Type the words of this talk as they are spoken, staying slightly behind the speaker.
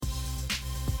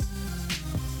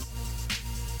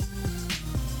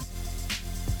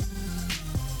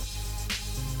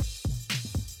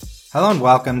Hello and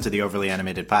welcome to the Overly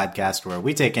Animated Podcast, where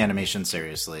we take animation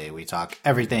seriously. We talk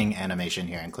everything animation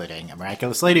here, including A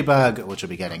Miraculous Ladybug, which we'll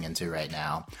be getting into right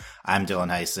now. I'm Dylan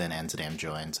Heisen, and today I'm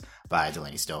joined by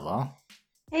Delaney Stovall.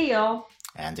 Hey, y'all.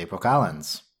 And April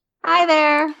Collins. Hi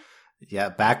there. Yeah,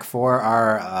 back for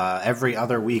our every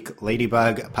other week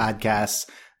Ladybug podcast.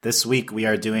 This week we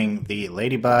are doing the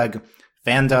Ladybug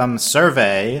fandom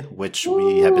survey, which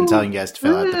we have been telling you guys to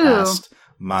fill out the past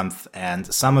month,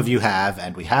 and some of you have,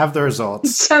 and we have the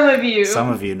results. Some of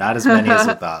you, not as many as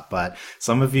we thought, but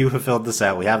some of you have filled this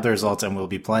out. We have the results, and we'll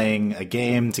be playing a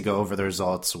game to go over the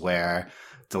results where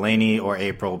Delaney or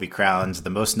April will be crowned the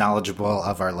most knowledgeable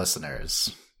of our listeners.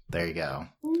 There you go.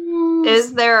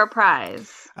 Is there a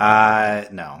prize?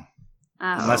 No.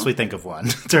 Oh. Unless we think of one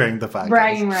during the podcast.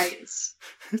 Bragging rights.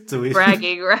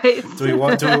 Bragging rights. Do we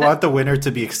want the winner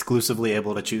to be exclusively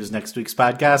able to choose next week's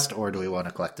podcast, or do we want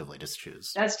to collectively just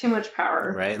choose? That's too much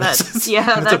power. Right? That's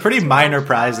a pretty minor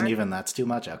prize, and even that's too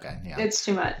much. Okay, yeah, it's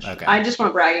too much. Okay, I just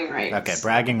want bragging rights. Okay,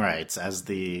 bragging rights as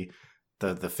the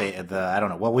I don't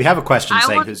know. Well, we have a question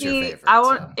saying who's your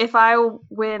favorite. If I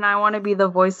win, I want to be the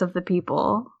voice of the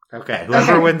people. Okay,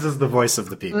 whoever wins is the voice of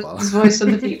the people. The voice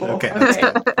of the people.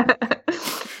 Okay.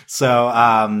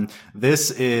 So,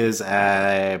 this is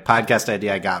a podcast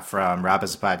idea I got from Rob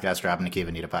Has a Podcast, Rob and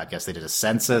Akiva Need a Podcast. They did a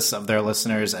census of their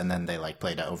listeners, and then they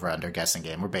played an over-under guessing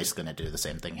game. We're basically going to do the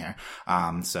same thing here.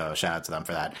 So shout out to them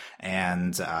for that.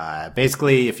 And,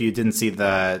 basically, if you didn't see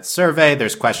the survey,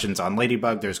 there's questions on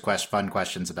Ladybug. There's fun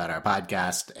questions about our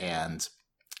podcast, and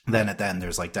then at the end,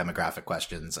 there's demographic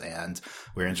questions, and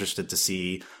we're interested to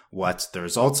see what the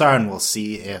results are, and we'll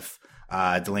see if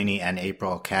Delaney and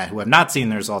April who have not seen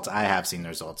the results, I have seen the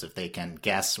results, if they can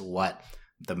guess what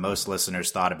the most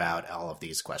listeners thought about all of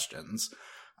these questions.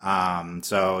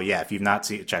 So yeah, if you've not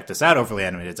checked us out,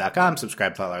 overlyanimated.com,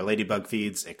 subscribe to all our Ladybug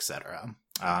feeds, etc.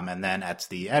 And then at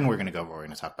the end, we're going to go over what we're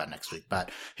going to talk about next week.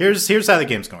 But here's how the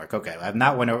game's going to work. Okay, I've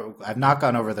not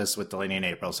gone over this with Delaney and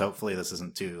April, so hopefully this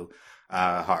isn't too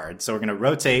hard. So we're going to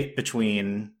rotate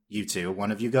between you two.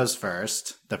 One of you goes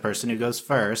first. The person who goes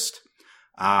first.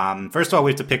 First of all,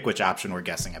 we have to pick which option we're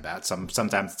guessing about.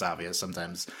 Sometimes it's obvious,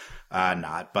 sometimes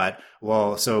not. But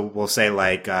we'll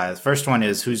say first one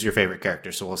is who's your favorite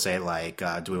character. So we'll say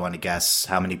do we want to guess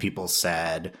how many people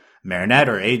said Marinette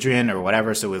or Adrien or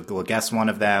whatever? So we'll guess one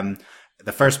of them.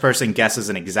 The first person guesses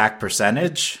an exact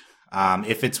percentage.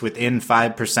 If it's within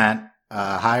 5%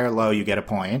 high or low, you get a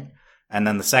point. And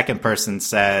then the second person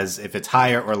says if it's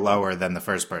higher or lower than the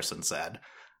first person said.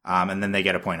 And then they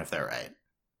get a point if they're right.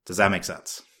 Does that make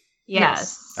sense?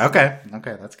 Yes. Okay,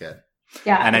 that's good.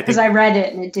 Yeah, and because I read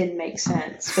it and it didn't make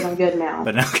sense, but I'm good now.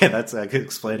 But okay, that's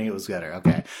explaining it was better.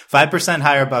 Okay. 5%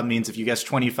 higher above means if you guess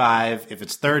 25, if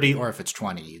it's 30, or if it's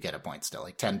 20, you get a point still,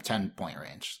 10 point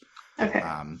range. Okay.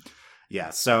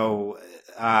 Yeah, so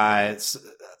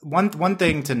one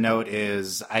thing to note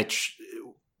is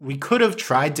we could have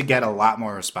tried to get a lot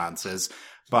more responses,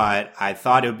 but I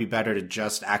thought it would be better to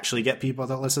just actually get people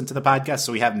that listen to the podcast.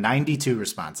 So we have 92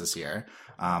 responses here.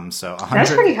 So 100,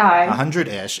 that's pretty high.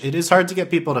 100-ish. It is hard to get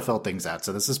people to fill things out,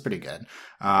 so this is pretty good.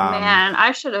 Man,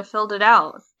 I should have filled it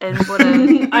out and would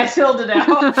have. I filled it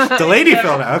out. Delaney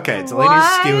filled it out. Okay, Delaney's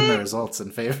skewing the results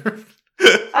in favor.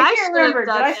 I can't remember.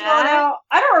 Did I fill it out?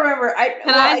 I don't remember.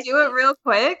 Can I do it real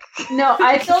quick? No,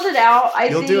 I filled it out.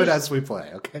 You'll do it as we play,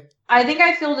 okay? I think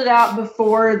I filled it out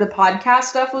before the podcast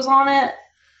stuff was on it.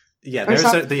 Yeah,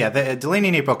 Delaney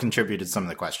and April contributed some of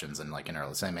the questions in an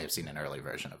early. So I may have seen an early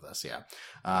version of this. Yeah.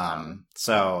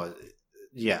 So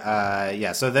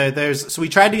we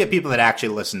tried to get people that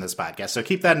actually listen to this podcast. So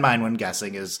keep that in mind when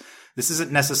guessing. This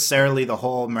isn't necessarily the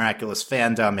whole Miraculous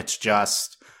fandom. It's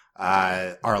just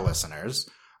our listeners.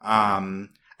 And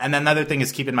then the other thing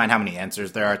is keep in mind how many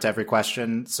answers there are to every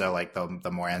question. So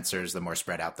the more answers, the more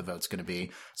spread out the vote's going to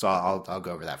be. So I'll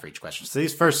go over that for each question. So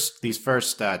these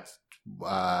first.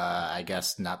 I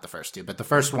guess not the first two, but the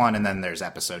first one, and then there's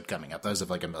episode coming up. Those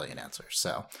have 1 million answers.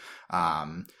 So,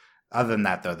 other than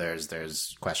that, though,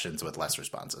 there's questions with less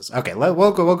responses. Okay,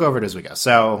 we'll go over it as we go.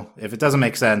 So, if it doesn't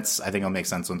make sense, I think it'll make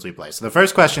sense once we play. So, the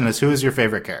first question is, who is your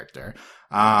favorite character?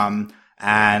 And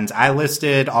I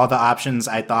listed all the options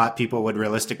I thought people would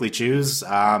realistically choose,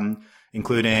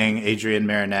 including Adrien,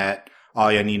 Marinette,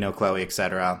 Alia, Nino, Chloe,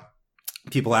 etc.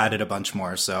 People added a bunch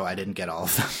more, so I didn't get all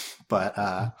of them. But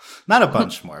not a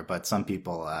bunch more, but some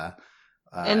people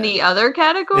In the other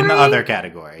category? In the other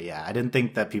category, yeah. I didn't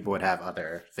think that people would have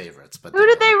other favorites, but who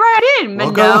did they write in?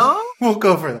 Manon? We'll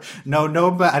go for that.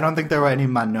 No, but I don't think there were any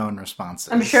Manon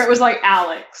responses. I'm sure it was like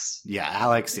Alex. Yeah,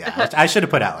 Alex. Yeah, I should have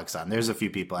put Alex on. There's a few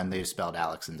people, and they spelled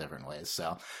Alex in different ways.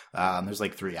 So there's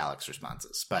like 3 Alex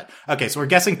responses. But okay, so we're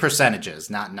guessing percentages,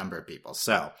 not number of people.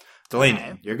 So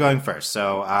Delaney, you're going first.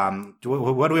 So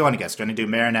what do we want to guess? Do you want to do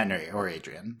Marinette or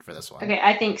Adrian for this one? Okay,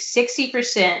 I think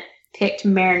 60% picked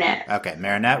Marinette. Okay,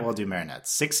 Marinette. We'll do Marinette.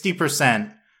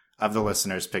 60% of the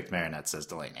listeners picked Marinette, says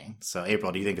Delaney. So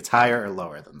April, do you think it's higher or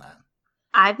lower than that?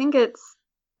 I think it's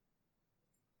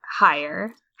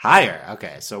higher. Higher.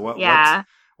 Okay. So what? Yeah.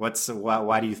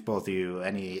 Why do you both of you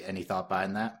any thought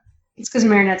behind that? It's because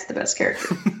Marinette's the best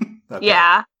character. Okay.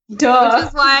 Yeah. Duh. Which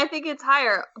is why I think it's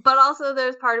higher. But also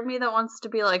there's part of me that wants to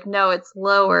be like, no, it's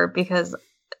lower because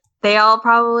they all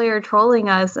probably are trolling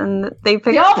us and they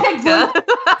picked Luca.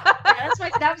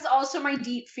 That was also my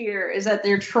deep fear, is that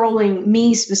they're trolling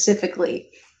me specifically.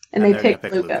 And they picked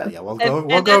Luca. Yeah, we'll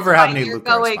go over how many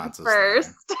Luca responses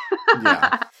first.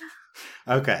 Yeah.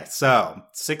 Okay, so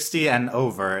 60 and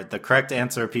over. The correct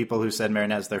answer of people who said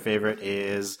Marinette is their favorite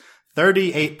is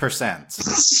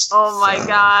 38%. Oh my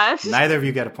gosh. Neither of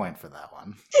you get a point for that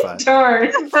one. But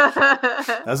Darn.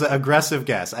 that was an aggressive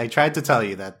guess. I tried to tell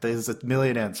you that there's a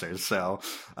million answers, so...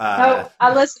 I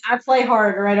play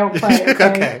hard or I don't play.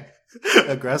 Okay.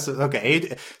 Aggressive.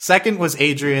 Okay. Second was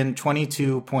Adrian,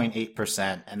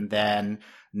 22.8%, and then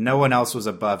no one else was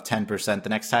above 10%. The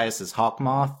next highest is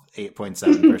Hawkmoth,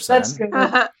 8.7%. That's good.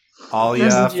 Alia,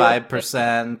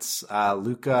 5%.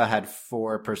 Luca had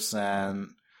 4%.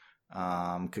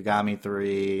 Kagami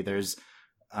 3. There's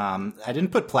I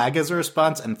didn't put Plague as a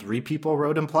response, and 3 people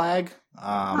wrote in Plague.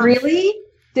 Really?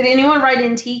 Did anyone write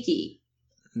in Tiki?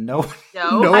 No.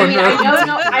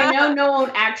 I know no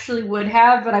one actually would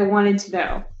have, but I wanted to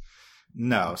know.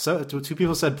 No. So 2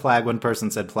 people said Plague, 1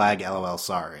 person said Plague, LOL,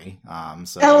 sorry.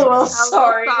 LOL,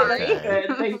 sorry. Okay. That's good.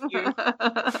 Thank you.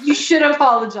 You should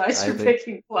apologize for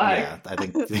picking Plague. Yeah, I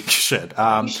think you should.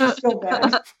 You should feel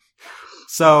bad.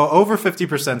 So over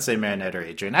 50% say Marinette or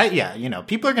Adrian.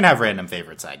 People are going to have random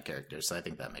favorite side characters, so I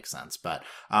think that makes sense. But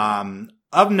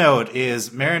of note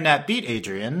is Marinette beat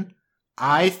Adrian.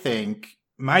 I think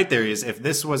my theory is if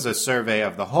this was a survey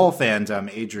of the whole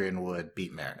fandom, Adrian would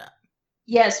beat Marinette.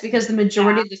 Yes, because the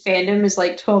majority of the fandom is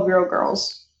like 12-year-old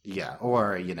girls. Yeah,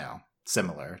 or,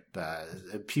 similar.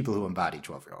 People who embody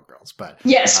 12-year-old girls. But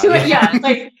yes,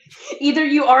 like either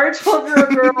you are a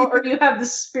 12-year-old girl or you have the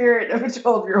spirit of a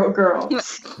 12-year-old girl.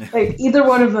 Like either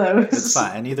one of those. It's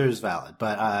fine. Either is valid.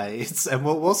 But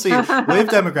we'll see. We'll have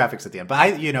demographics at the end.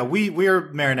 But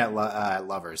we're Marinette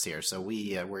lovers here, so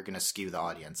we're going to skew the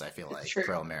audience. I feel like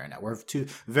pro Marinette. We're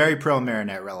very pro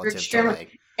Marinette relative to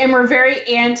like. And we're very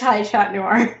anti-Chat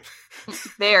Noir.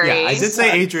 Very. Yeah, I did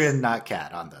say Adrian, not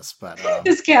Cat, on this, but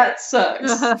his cat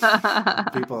sucks.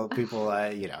 people,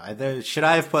 should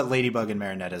I have put Ladybug and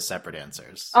Marinette as separate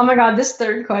answers? Oh my god, this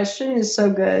third question is so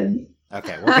good.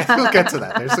 Okay, we'll get to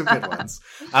that. There's some good ones.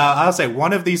 I'll say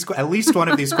at least one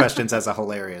of these questions has a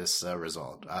hilarious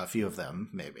result. A few of them,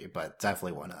 maybe, but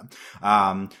definitely one of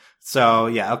them. So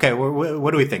yeah, okay. What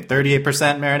do we think?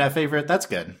 38% Marinette favorite. That's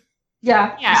good.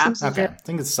 Yeah. Okay, I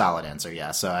think it's a solid answer.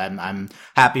 Yeah, so I'm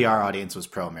happy our audience was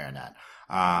pro Marinette.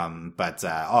 But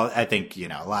I think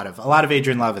a lot of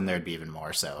Adrian love, and there'd be even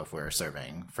more so if we're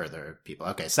surveying further people.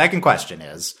 Okay, second question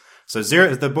is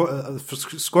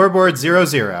scoreboard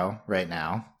 0-0 right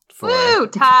now for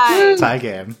tie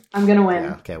game. I'm gonna win.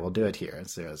 Yeah, okay, we'll do it here.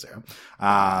 0-0.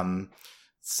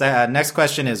 Next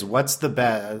question is, what's the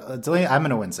best? Delaney, I'm going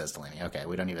to win, says Delaney. Okay,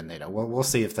 we don't even need it. We'll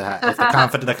see if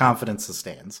the confidence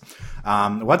sustains.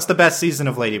 What's the best season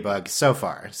of Ladybug so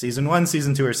far? Season 1,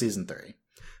 season 2, or season 3?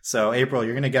 So April,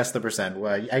 you're going to guess the percent.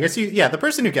 Well, I guess the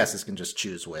person who guesses can just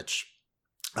choose which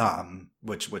one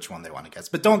they want to guess.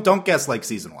 But don't guess like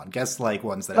season 1. Guess like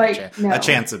ones that have a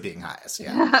chance of being highest.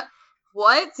 Yeah.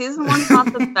 What? Season 1's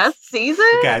not the best season?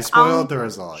 Okay, I spoiled the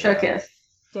result. Shooketh.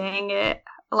 Dang it.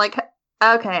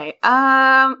 Okay.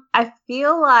 I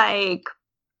feel like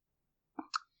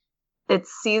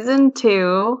it's season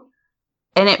 2,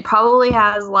 and it probably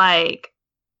has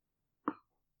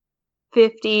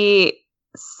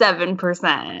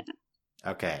 57%.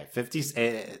 Okay,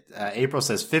 April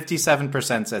says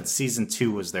 57% said season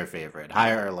 2 was their favorite.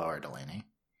 Higher or lower, Delaney?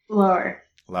 Lower.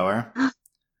 Lower?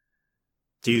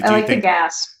 Do you think the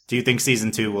gas? Do you think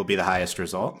season 2 will be the highest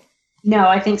result? No,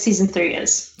 I think season 3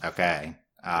 is. Okay.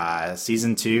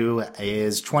 Season 2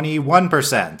 is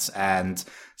 21%, and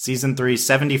season 3,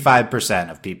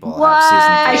 75% of people have season 3.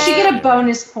 I should get a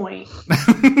bonus point.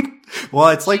 Well,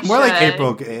 it's like She more like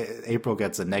should. April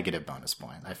gets a negative bonus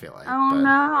point, I feel like. Oh but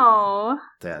no.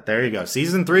 yeah, there you go.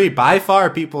 Season 3, by far,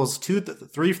 people's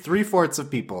three-fourths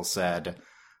of people said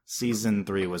season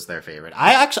 3 was their favorite.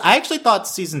 I actually thought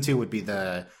season 2 would be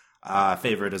the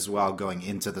favorite as well going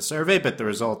into the survey, but the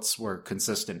results were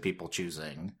consistent. People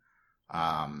choosing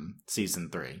season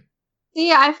 3.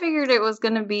 Yeah, I figured it was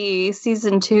going to be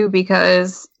season 2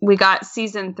 because we got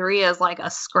season 3 as like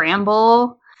a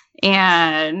scramble.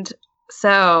 And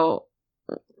so,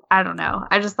 I don't know.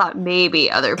 I just thought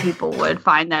maybe other people would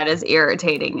find that as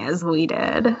irritating as we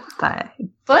did. But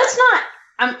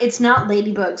it's not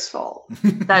Ladybug's fault.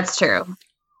 that's true.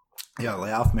 Yeah,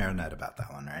 lay off Marinette about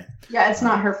that one, right? Yeah, it's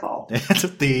not her fault.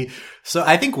 So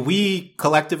I think we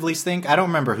collectively think, I don't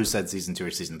remember who said season 2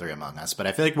 or season 3 among us, but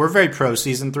I feel like we're very pro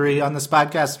season 3 on this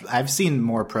podcast. I've seen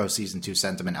more pro season 2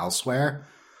 sentiment elsewhere.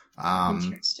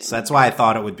 So that's why I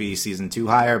thought it would be season 2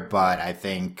 higher, but I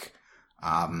think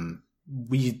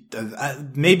we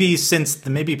maybe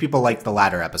people like the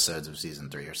latter episodes of season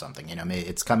 3 or something. You know, maybe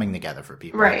it's coming together for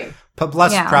people, right? But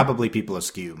plus, probably people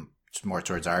skew more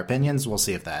towards our opinions. We'll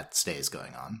see if that stays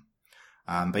going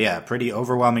on. But yeah, pretty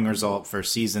overwhelming result for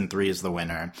season 3 is the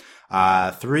winner.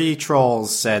 3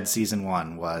 trolls said season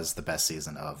 1 was the best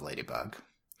season of Ladybug.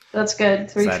 That's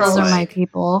good. 3 So trolls Those are are my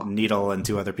people. Needle and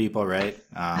 2 other people, right?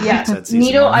 Yeah, said season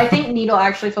Needle. 1. I think Needle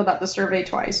actually filled out the survey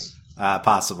twice.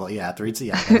 Possible, yeah, 3.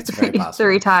 Yeah, that's very possible.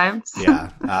 3 times. Yeah,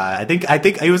 I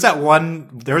think it was at one.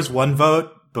 There was one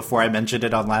vote before I mentioned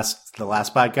it on the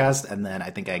last podcast, and then I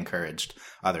think I encouraged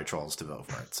other trolls to vote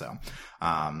for it. So,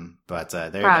 but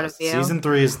there Proud you of go. you. Season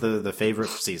 3 is the favorite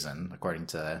season according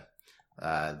to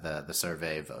the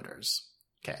survey voters.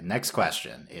 Okay, next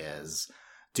question is: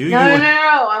 No.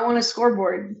 I want a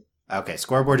scoreboard. Okay,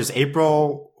 scoreboard is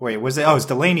April. Wait, was it? Oh, it's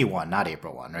Delaney won, not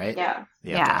April won, right? Yeah.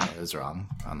 Yeah. Okay, I was wrong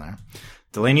on there.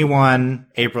 Delaney won,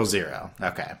 April 0.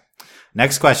 Okay.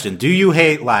 Next question. Do you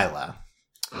hate Lila?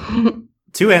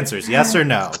 2 answers, yes or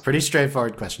no. Pretty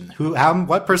straightforward question.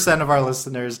 What % of our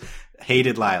listeners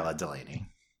hated Lila, Delaney?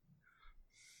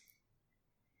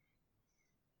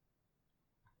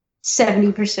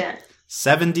 70%.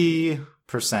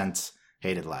 70%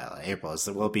 hated Lila. April,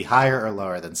 will it be higher or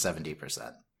lower than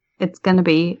 70%? It's going to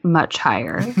be much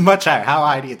higher. Much higher. How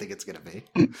high do you think it's going to be?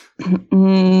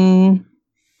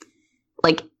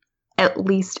 Like at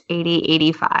least 80,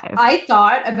 85. I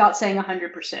thought about saying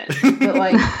 100%, but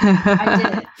like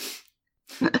I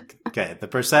didn't. Okay, the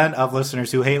percent of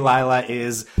listeners who hate Lila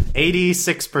is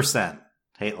 86%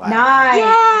 hate Lila. Nice.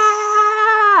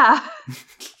 Yeah!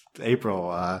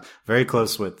 April, very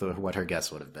close with what her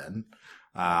guess would have been.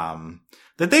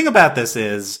 The thing about this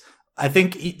is, I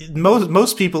think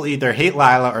most people either hate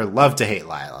Lila or love to hate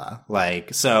Lila.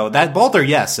 Like, so that both are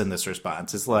yes in this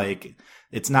response. It's like,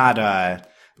 it's not,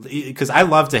 because I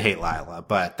love to hate Lila,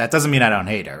 but that doesn't mean I don't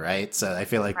hate her, right? So I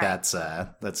feel like that's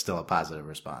still a positive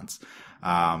response.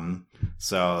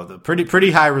 So the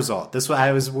pretty high result.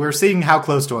 We're seeing how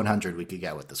close to 100 we could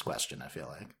get with this question, I feel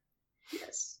like.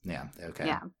 Yes. Yeah.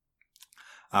 Okay.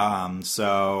 Yeah.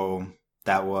 So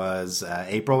that was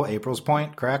April's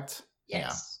point, correct?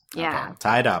 Yes. Yeah. Okay.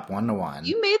 Tied up 1-1.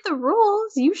 You made the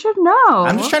rules. You should know.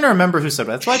 I'm just trying to remember who said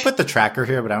that. That's why I put the tracker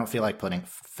here, but I don't feel like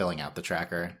filling out the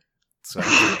tracker. So I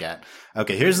forget.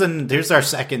 Okay, here's our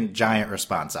second giant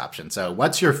response option. So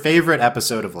what's your favorite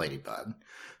episode of Ladybug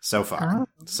so far? Oh.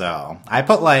 So I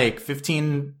put like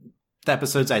 15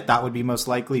 episodes I thought would be most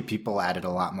likely. People added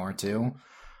a lot more too.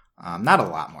 Not a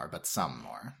lot more, but some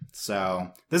more.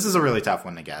 So this is a really tough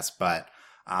one to guess, but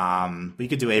we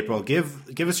could do April. Give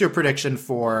us your prediction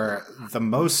for the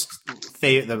most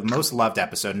loved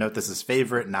episode. Note this is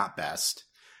favorite, not best.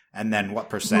 And then what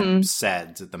percent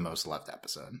said the most loved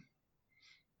episode?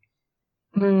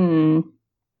 There's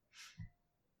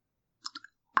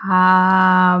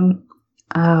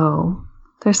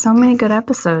so many good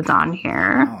episodes on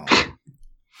here. Oh.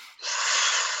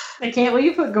 I can't believe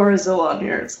you put Gorizilla on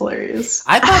here. It's hilarious.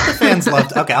 I thought the fans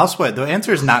loved. Okay, I'll split. The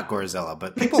answer is not Gorizilla,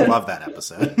 but people love that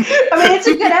episode. I mean, it's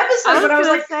a good episode, but I was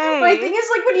gonna like, say. my thing is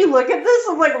like when you look at this,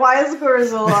 I'm like, why is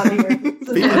Gorizilla on here?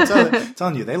 I'm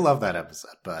telling you, they love that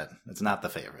episode, but it's not the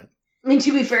favorite. I mean,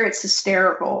 to be fair, it's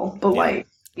hysterical, but like,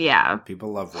 Yeah.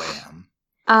 People love Wayham.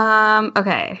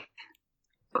 Okay.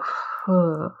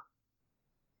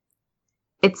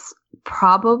 It's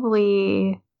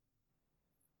probably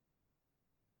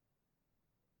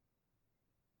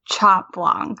Chop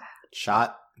Blanc.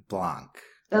 Chat Blanc.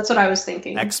 that's what I was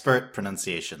thinking. Expert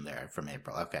pronunciation there from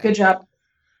April. Okay. Good job.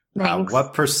 Thanks.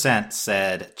 What percent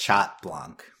said Chat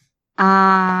Blanc?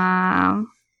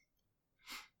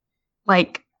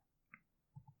 Like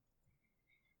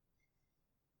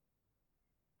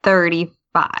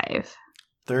 35.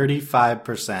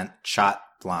 35% Chat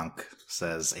Blanc,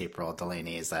 says April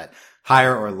Delaney. Is that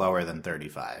higher or lower than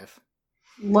 35?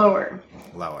 Lower.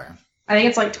 Lower. I think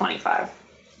it's like 25.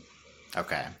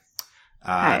 Okay.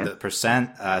 Okay. The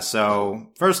percent. So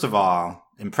first of all,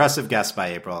 impressive guess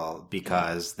by April,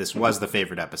 because this was the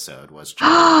favorite episode, was Chat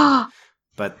Blanc.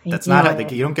 But that's not how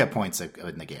you don't get points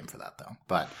in the game for that, though.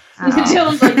 But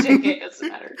Dylan's like, JK, it doesn't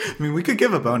matter. I mean, we could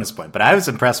give a bonus point, but I was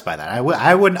impressed by that.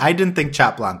 I didn't think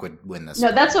Chat Blanc would win this.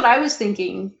 No, that's what I was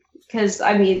thinking. Because,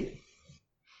 I mean,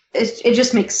 it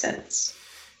just makes sense.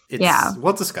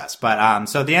 We'll discuss. But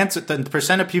so the answer, the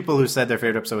percent of people who said their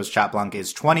favorite episode was Chat Blanc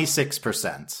is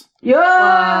 26%. Yes!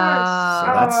 So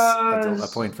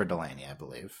that's a point for Delaney, I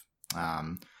believe.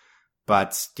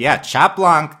 But yeah, Chat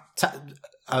Blanc,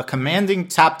 commanding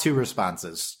top 2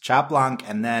 responses. Chat Blanc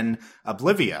and then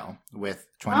Oblivio with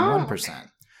 21%.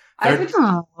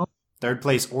 Third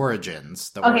place,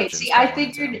 Origins. I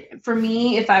figured for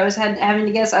me, if I was having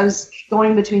to guess, I was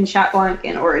going between Chat Blanc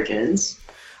and Origins.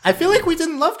 I feel like we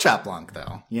didn't love Chat Blanc,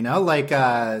 though. You know, like...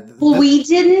 we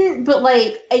didn't, but,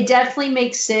 like, it definitely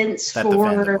makes sense that for... the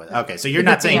fandom would. Okay, so you're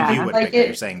not saying you would like pick it,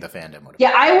 you're saying the fandom would.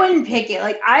 Yeah, I wouldn't pick it.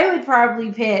 Like, I would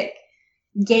probably pick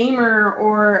Gamer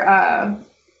or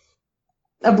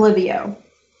Oblivio.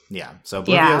 Yeah, so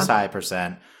Oblivio's high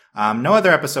percent. No other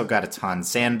episode got a ton.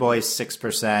 Sandboy,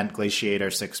 6%.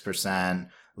 Glaciator, 6%.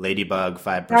 Ladybug,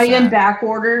 5%. Are you in back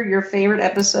order? Your favorite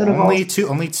episode of all?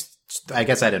 I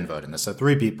guess I didn't vote in this, so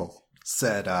 3 people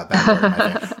said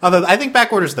Backorder. Although I think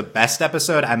Backorder's the best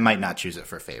episode, I might not choose it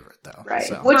for favorite, though. Right.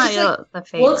 So. Which is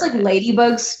it's like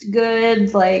Ladybug's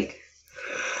good, like...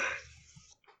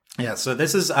 Yeah, so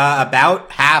this is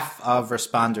about half of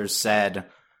responders said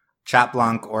Chat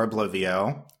Blanc or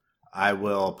Oblivio. I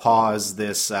will pause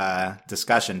this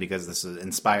discussion because this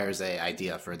inspires an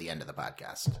idea for the end of the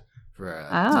podcast. For a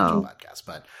potential podcast,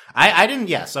 but I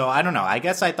didn't. So I don't know. I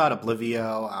guess I thought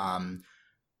Oblivio.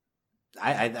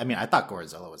 I mean, I thought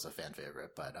Godzilla was a fan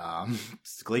favorite, but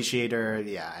Glaciator.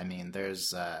 Yeah, I mean,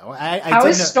 there's. How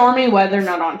is Stormy Weather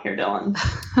not on here, Dylan?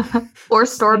 Or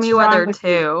Stormy Weather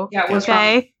 2. Yeah,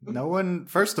 okay. No one.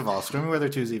 First of all, Stormy Weather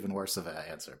 2 is even worse of an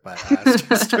answer. But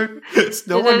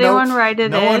no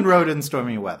one wrote in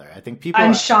Stormy Weather. I think people.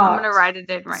 I'm shocked. I'm gonna write it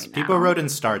in right now. People wrote in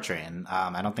Star Train.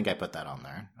 I don't think I put that on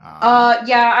there.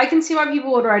 Yeah, I can see why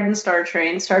people would write in Star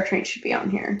Train. Star Train should be on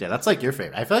here. Yeah, that's like your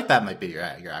favorite. I feel like that might be your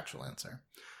actual answer.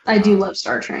 I do love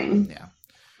Star Train. Yeah,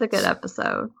 it's a good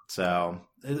episode. So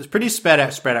it was pretty spread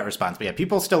out response. But yeah,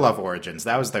 people still love Origins.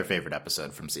 That was their favorite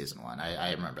episode from season 1.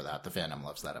 I remember that. The fandom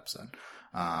loves that episode.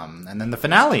 And then the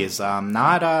finales.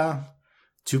 Not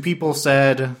 2 people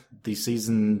said the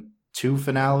season 2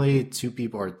 finale. 2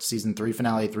 people, or season 3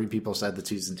 finale. 3 people said the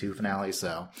season 2 finale.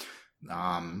 So.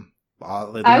 I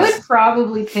would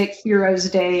probably pick Heroes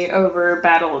Day over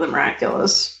Battle of the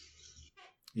Miraculous.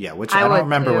 Yeah, which I don't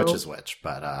remember which is which,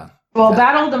 but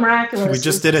Battle of the Miraculous. We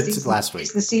just did it last week.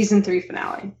 It's the season 3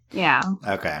 finale. Yeah.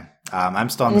 Okay. I'm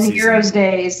still on the season. Heroes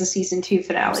Day is the season 2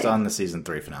 finale. I'm still on the season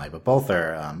 3 finale, but both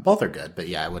are good. But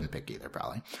yeah, I wouldn't pick either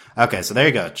probably. Okay, so there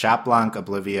you go. Chat Blanc,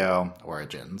 Oblivio,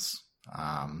 Origins.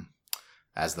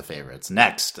 As the favorites.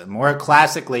 Next, more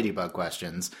classic Ladybug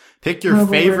questions. Pick your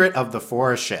favorite of the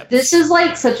 4 ships. This is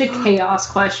like such a chaos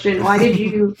question. Why did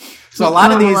you? So a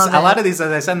lot of these,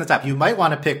 as I said in the top, you might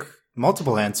want to pick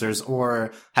multiple answers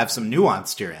or have some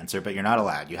nuance to your answer, but you're not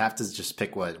allowed. You have to just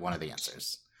pick one of the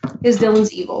answers. Because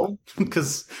Dylan's evil.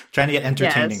 Because trying to get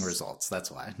entertaining results. That's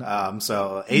why.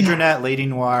 So Adrianette, Lady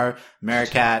Noir,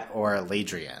 Maricat, or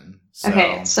Ladrian.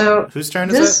 Okay, so whose turn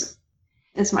is it?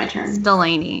 It's my turn. It's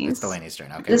Delaney's. It's Delaney's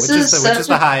turn. Okay. Which is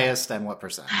the highest and what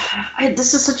percent?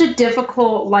 This is such a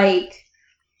difficult, like,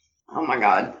 oh my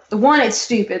god. The one, it's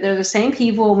stupid. They're the same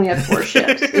people and we have 4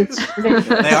 ships. It's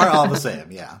ridiculous. They are all the same,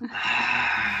 yeah.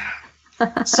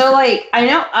 So, like, I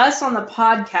know us on the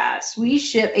podcast, we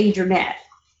ship Adrianette.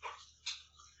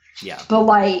 Yeah. But,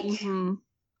 like,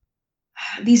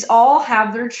 these all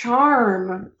have their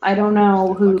charm. I don't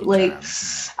know who, like,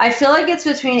 I feel like it's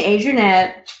between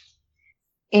Adrianette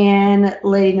and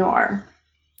Lady Noir.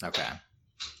 Okay.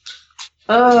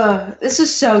 This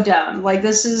is so dumb. Like,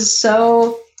 this is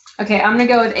so... Okay, I'm going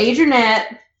to go with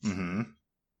Adrianette.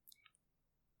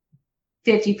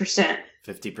 50%.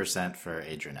 50% for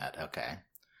Adrianette. Okay.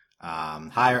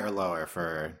 Higher or lower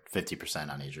for 50%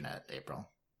 on Adrianette, April?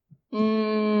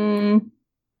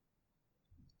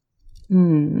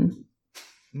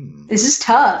 This is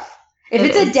tough. If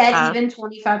it's a dead even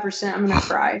 25%, I'm going to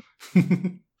cry.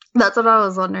 That's what I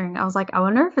was wondering. I was like, I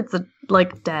wonder if it's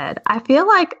dead. I feel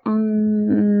like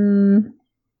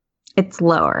it's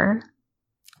lower.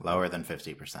 Lower than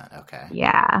 50%. Okay.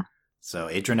 Yeah. So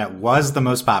Adrianette was the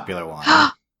most popular one.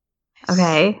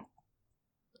 Okay.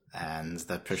 And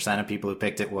the percent of people who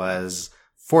picked it was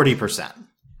 40%.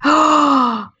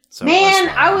 So Man,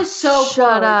 I was so Shut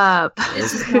close. up.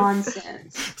 This is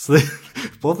nonsense. So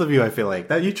both of you, I feel like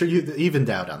that you evened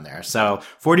out on there. So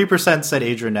 40% said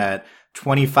Adrianette,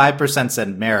 25%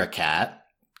 said Maricat,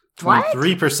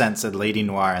 23% said Lady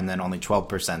Noir, and then only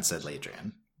 12% said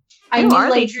Ladrian. I Who knew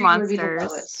are these Ladrian would be the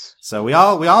monsters? lowest. So we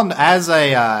all, as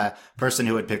a person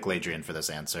who would pick Ladrian for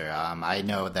this answer, I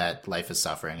know that life is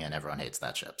suffering and everyone hates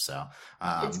that ship. So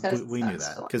we knew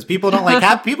that because people don't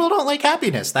like people don't like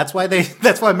happiness. That's why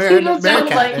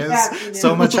Maricat is happiness.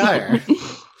 so much higher.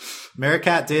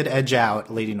 Maricat did edge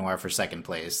out Lady Noir for second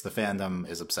place. The fandom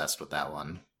is obsessed with that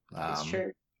one. That's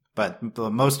true. But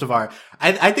most of I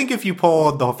think if you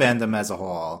polled the whole fandom as a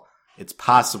whole, it's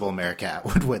possible Maricat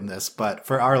would win this. But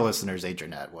for our listeners,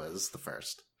 Adrianette was the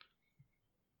first.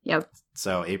 Yep.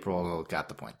 So April got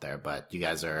the point there, but you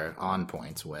guys are on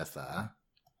point with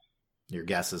your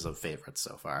guesses of favorites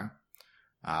so far.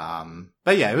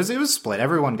 But yeah, it was split.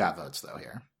 Everyone got votes though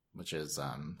here, which is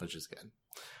good.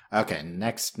 Okay,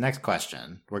 next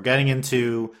question. We're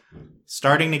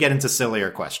starting to get into sillier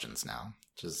questions now,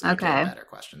 which is a better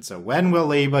question. So when will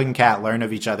Ladybug and Cat learn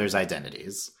of each other's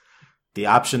identities? The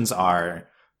options are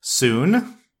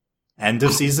soon, end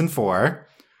of season 4,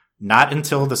 not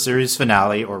until the series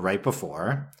finale or right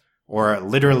before, or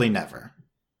literally never.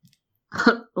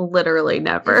 Literally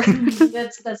never.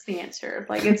 That's the answer.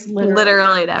 Like it's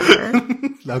literally never.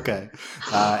 Okay,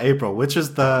 April, which do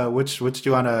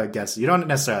you want to guess? You don't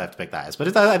necessarily have to pick the highest,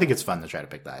 but I think it's fun to try to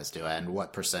pick the highest too. And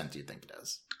what percent do you think it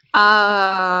is?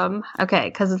 Okay,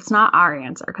 because it's not our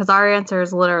answer. Because our answer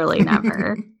is literally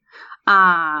never.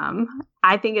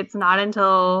 I think it's not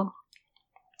until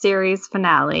series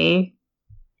finale.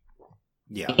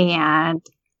 Yeah. And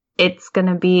it's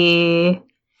gonna be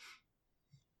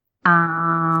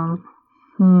I'm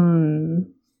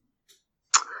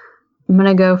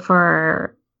gonna go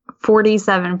for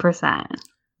 47%.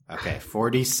 Okay,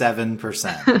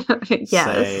 47%. Yes.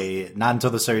 Say not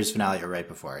until the series finale or right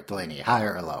before it. Delaney,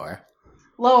 higher or lower?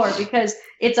 Lower, because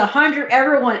it's 100.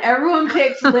 Everyone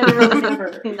picked literally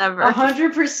never. Never.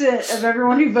 100% of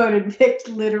everyone who voted picked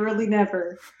literally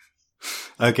never.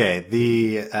 Okay,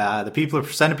 the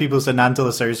percent of people who said not until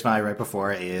the series finale right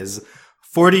before is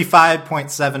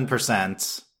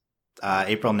 45.7%.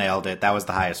 April nailed it. That was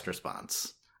the highest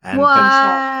response. And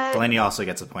what? Delaney also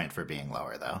gets a point for being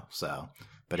lower though. So,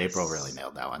 but April really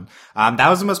nailed that one. That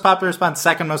was the most popular response.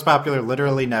 Second most popular,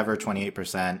 literally never,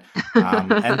 28%.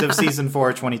 End of season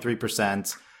 4,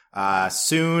 23%.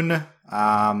 Soon,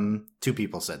 2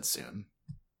 people said soon.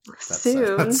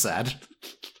 That's sad.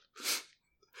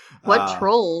 What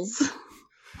trolls?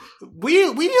 We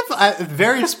have at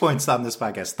various points on this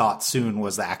podcast thought soon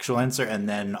was the actual answer, and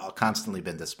then constantly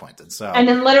been disappointed. So, and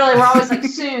then literally we're always like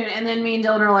soon, and then me and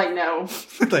Dylan are like no.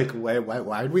 Like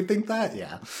why did we think that?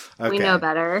 Yeah, okay. We know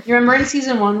better. You remember in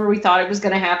season 1 where we thought it was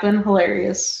going to happen?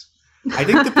 Hilarious. I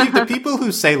think the people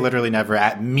who say literally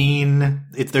never mean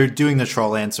if they're doing the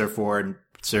troll answer for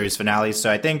series finales. So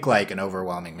I think like an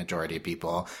overwhelming majority of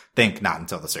people think not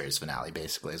until the series finale.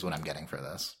 Basically, is what I'm getting for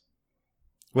this.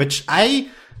 Which I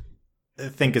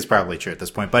think is probably true at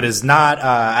this point, but is not,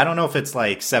 I don't know if it's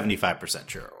like 75%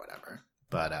 true or whatever,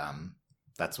 but,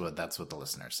 that's what the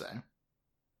listeners say.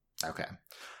 Okay.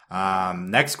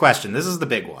 Next question. This is the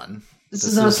big one. This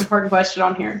is the most important question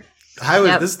on here. I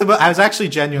was actually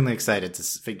genuinely excited to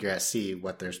see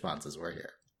what the responses were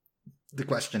here. The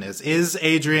question is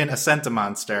Adrian a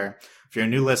Sentimonster? If you're a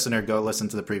new listener, go listen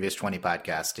to the previous 20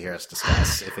 podcasts to hear us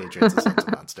discuss if Adrian's a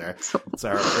Sentimonster. It's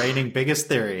our reigning biggest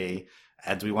theory,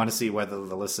 and we want to see whether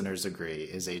the listeners agree.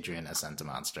 Is Adrian a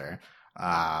Sentimonster?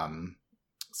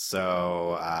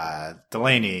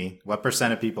 Delaney, what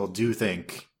percent of people do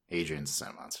think Adrian's a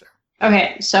Sentimonster?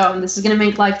 Okay, so this is going to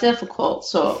make life difficult,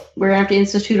 so we're going to have to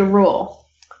institute a rule.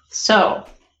 So,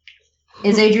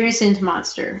 is Adrian a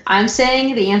Sentimonster? I'm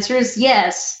saying the answer is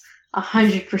yes,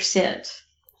 100%.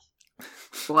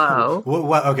 Whoa.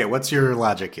 Okay, what's your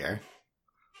logic here?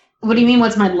 What do you mean?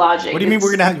 What's my logic? What do you mean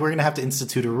we're gonna have to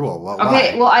institute a rule?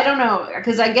 Okay, well I don't know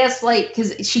because I guess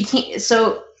because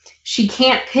she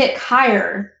can't pick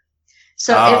higher.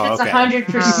 So if it's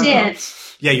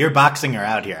 100%, yeah, you're boxing her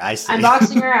out here. I see. I'm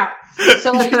boxing her out.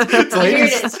 So here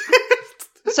it is.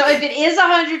 So if it is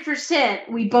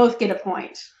 100%, we both get a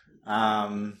point.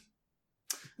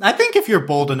 I think if you're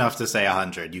bold enough to say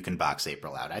 100, you can box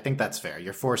April out. I think that's fair.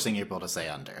 You're forcing April to say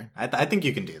under. I think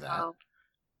you can do that. Oh.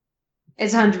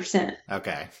 It's 100%.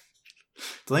 Okay.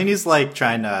 Delaney's like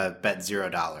trying to bet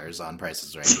 $0 on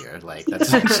prices right here. Like that's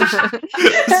That's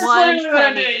literally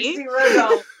what it is,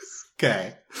 $0.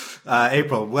 okay.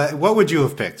 April, what would you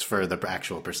have picked for the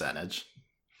actual percentage?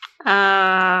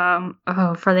 For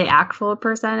the actual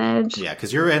percentage? Yeah,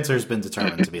 because your answer has been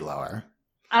determined to be lower.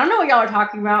 I don't know what y'all are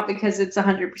talking about because it's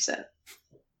 100%.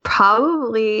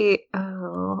 Probably,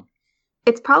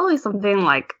 it's probably something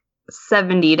like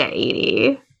 70 to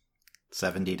 80.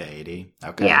 70 to 80.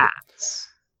 Okay. Yeah.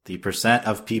 The percent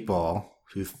of people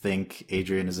who think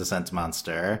Adrian is a scent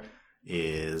monster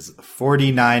is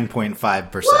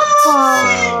 49.5%. So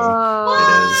it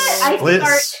is split,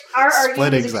 our split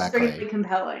argument is exactly. extremely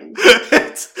compelling.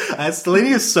 Delaney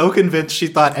is so convinced she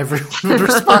thought everyone would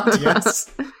respond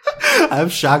yes. I'm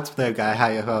shocked by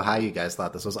how you guys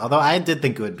thought this was. Although I did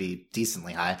think it would be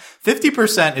decently high.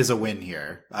 50% is a win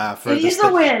here. For it is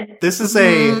a win. This is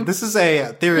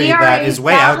a theory that is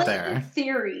way out there.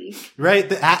 Theory,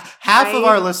 right? Half of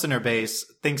our listener base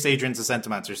thinks Adrian's a scent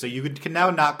monster, so you can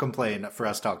now not complain for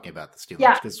us talking about this too much.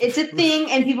 Yeah, it's a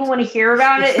thing, and people want to hear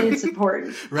about it, and it's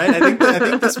important. Right? I think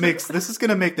this is going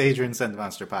to make the Adrian Scent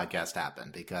Monster podcast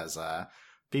happen because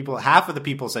half of the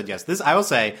people said yes. I will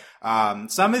say,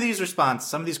 some of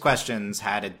these questions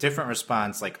had a different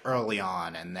response like early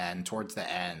on, and then towards the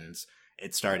end,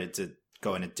 it started to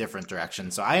go in a different direction.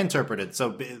 So I interpreted,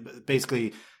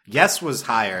 basically, yes was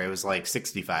higher. It was like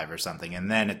 65 or something,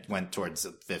 and then it went towards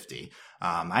 50.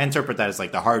 I interpret that as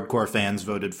like the hardcore fans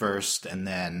voted first, and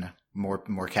then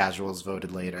more casuals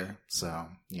voted later. So,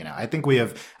 I think we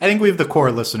have the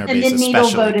core listener base, and then Needle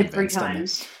especially voted convinced. 3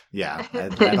 times. Yeah, I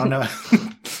don't know.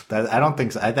 I don't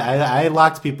think so. I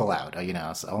locked people out.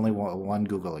 So only one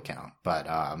Google account, but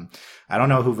I don't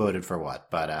know who voted for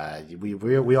what. But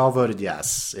we all voted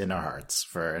yes in our hearts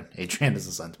for Adrian as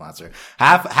a scent monster.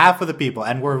 Half of the people,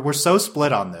 and we're so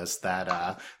split on this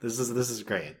that this is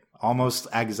great. Almost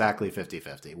exactly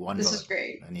 50-50. One This vote is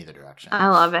great in either direction. I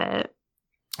love it.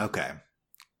 Okay.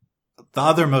 The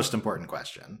other most important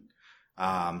question.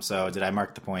 So did I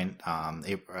mark the point?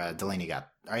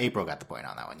 April got the point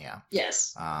on that one, yeah.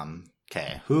 Yes.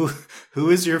 Okay. Who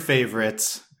is your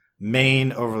favorite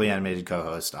main overly animated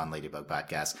co-host on Ladybug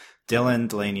Podcast? Dylan,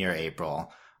 Delaney, or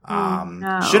April?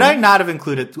 No. Should I not have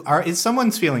included is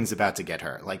someone's feelings about to get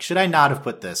hurt? Like, should I not have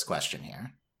put this question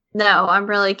here? No, I'm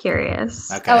really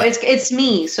curious. Okay. Oh, it's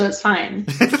me, so it's fine.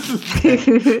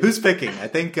 Who's picking? I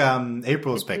think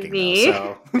April's picking. Me.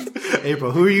 Though, so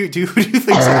April, who do you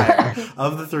think's higher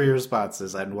of the 3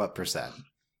 responses, and what percent?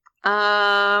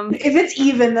 If it's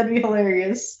even, that'd be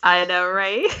hilarious. I know,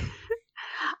 right?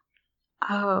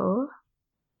 Oh.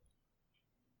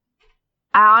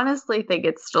 I honestly think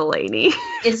it's Delaney.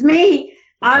 It's me.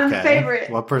 I'm Okay. favorite.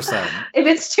 What percent? If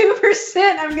it's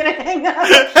 2%, I'm gonna hang up.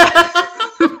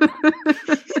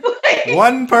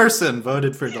 One person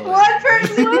voted for Delaney. One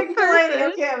person picked Delaney.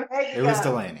 Okay, I'm hanging It was up.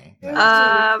 Delaney.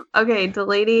 Okay,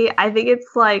 Delaney. I think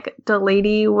it's like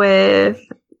Delaney with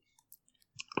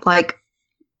like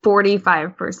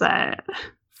 45%.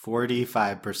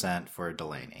 45% for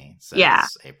Delaney. Says Yeah.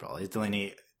 April. Is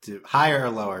Delaney higher or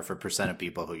lower for percent of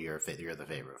people who you're the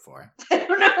favorite for? I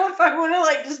don't know if I want to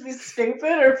like just be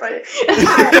stupid or if I. It's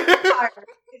higher.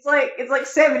 It's like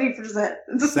 70%.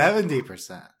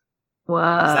 70%. Whoa.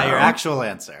 Is that your actual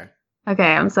answer?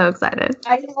 Okay, I'm so excited.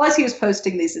 I didn't realize he was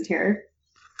posting these in here.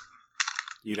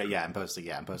 I'm posting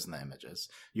the images.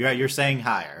 You're saying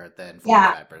higher than 45%,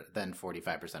 Yeah. than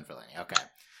 45% for Delaney. Okay.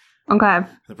 Okay.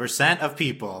 The percent of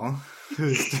people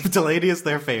whose Delaney is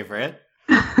their favorite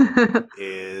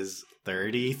is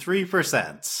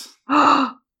 33%.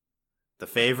 The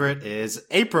favorite is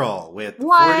April with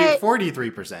What?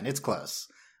 43%. It's close.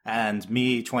 And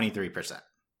me, 23%.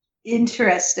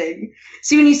 Interesting.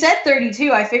 See, when you said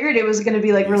 32, I figured it was going to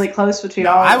be like really close between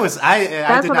No, all. I of was us. I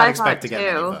That's did what not I expect to thought,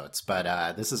 get many too. votes,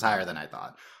 but this is higher than I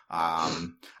thought.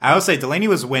 I will say Delaney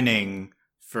was winning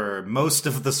for most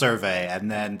of the survey, and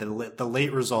then the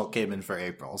late result came in for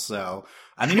April. So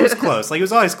I mean, it was close. Like it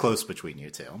was always close between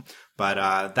you two.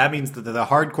 But that means that the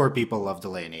hardcore people love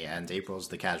Delaney, and April's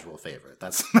the casual favorite.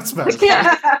 That's about it.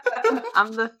 Yeah.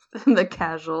 I'm the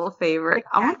casual favorite.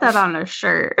 I want that on a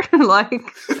shirt. Like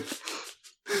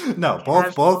No,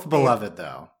 both Casual beloved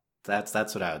though. That's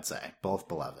what I would say. Both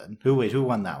beloved. Who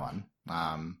won that one?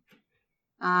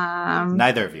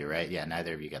 Neither of you, right? Yeah,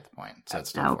 neither of you get the point. So it's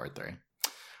still No.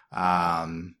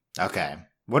 4-3. Okay.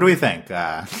 What do we think?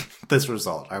 This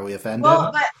result. Are we offended?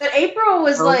 Well, but April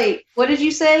was like, what did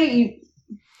you say?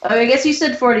 I guess you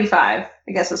said 45.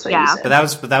 I guess that's what you said. But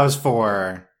that was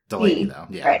for Delaney though.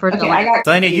 Yeah. Right. For Okay, Delaney. I got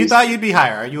Delaney, you confused. thought you'd be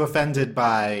higher. Are you offended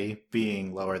by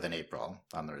being lower than April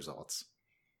on the results?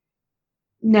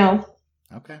 No.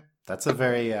 Okay. That's a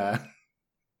very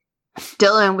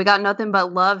Dylan, we got nothing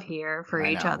but love here for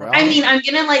I each know, other. we're all- I mean, I'm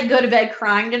gonna like go to bed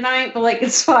crying tonight, but like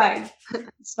it's fine.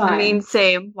 It's fine. I mean,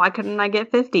 same. Why couldn't I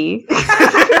get 50?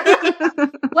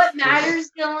 what matters,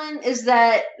 Dylan, is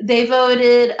that they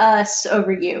voted us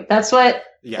over you. That's what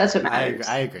matters.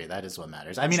 I agree. That is what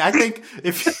matters. I mean, I think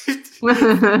if you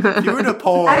were to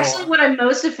poll, Actually, what I'm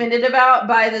most offended about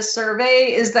by this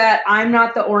survey is that I'm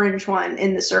not the orange one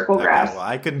in the circle okay, graph. well,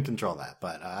 I couldn't control that,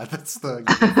 but that's the.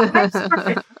 I'm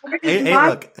sorry.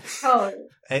 Look, color.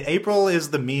 April is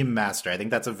the meme master. I think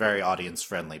that's a very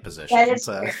audience-friendly position. That is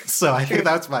So I think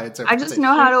that's my I interpretation. just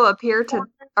know how to appear to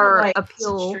or Like,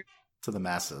 appeal. to the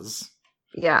masses.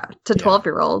 To Yeah.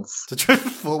 12-year-olds.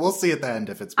 Well, we'll see at the end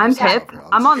if it's. I'm mostly hip. 12-year-olds.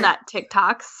 I'm on that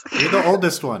TikToks. You're the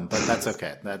oldest one, but that's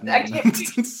okay. I can't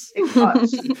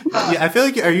Yeah, I feel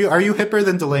like are you hipper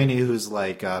than Delaney, who's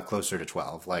like closer to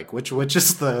 12? Like which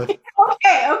is the?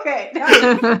 Okay. Now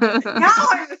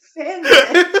I'm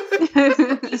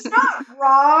offended. He's not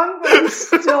wrong, but I'm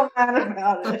still mad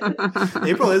about it.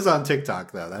 April is on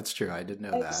TikTok though. That's true. I did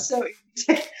know that. That's so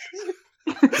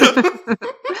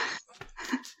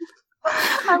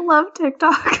I love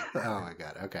TikTok. Oh my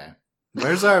god. Okay.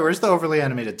 Where's the overly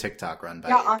animated TikTok run by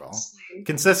April? honestly.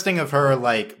 Consisting of her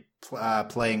like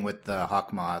playing with the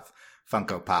Hawkmoth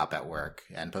Funko Pop at work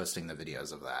and posting the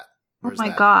videos of that. Where's my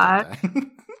that? God.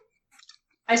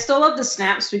 I still love the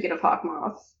snaps we get of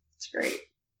Hawkmoth. It's great.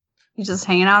 You're just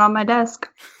hanging out on my desk.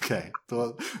 Okay.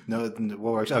 Well, no,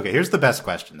 what works? Okay. Here's the best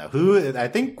question though. Who? I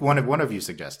think one of you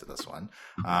suggested this one.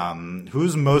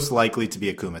 Who's most likely to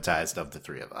be akumatized of the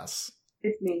three of us?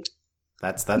 It's me.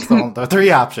 That's the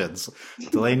three options: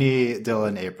 Delaney,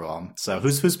 Dylan, April. So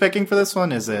who's picking for this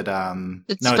one? Is it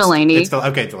It's Delaney.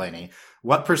 Okay, Delaney.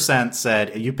 What percent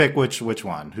said you pick which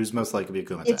one? Who's most likely to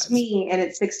be akumatized? It's me, and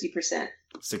it's 60%.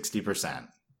 60%.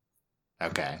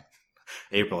 Okay.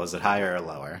 April, is it higher or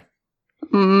lower?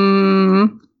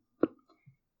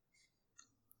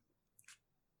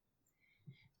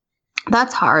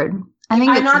 That's hard. I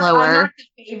think it's lower. I'm not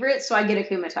the favorite, so I get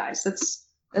akumatized.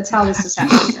 That's how this is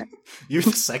happening. You're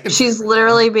the second. She's favorite.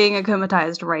 literally being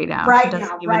akumatized right now. Right She doesn't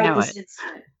now, even right know this it.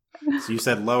 instant. So you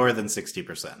said lower than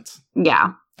 60%.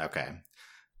 Yeah. Okay.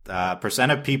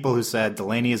 Percent of people who said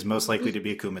Delaney is most likely to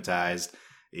be akumatized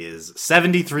is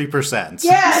 73%.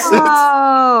 Yes!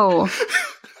 Oh.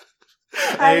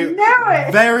 I knew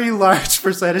it! Very large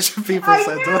percentage of people I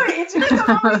said knew Delaney. it! It's because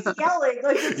I'm always yelling.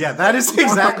 Like, this Yeah, that is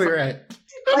exactly right.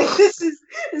 Like, this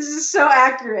is so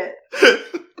accurate.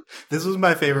 This was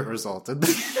my favorite result. Like,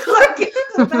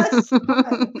 it's the best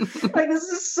one. Like, this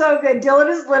is so good. Dylan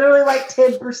is literally like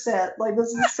 10%. Like, this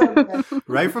is so good.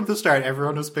 Right from the start,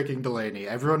 everyone was picking Delaney.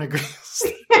 Everyone agrees.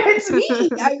 It's me.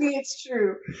 I mean, it's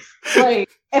true. Like,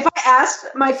 if I asked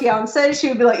my fiance, she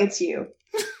would be like, "It's you."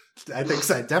 I think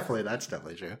so. That's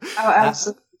definitely true. Oh,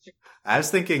 absolutely. I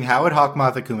was thinking, how would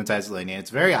Hawkmoth akumatize Delaney? And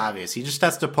it's very obvious. He just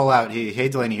has to pull out, hey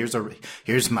Delaney,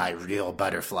 here's my real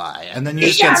butterfly. And then you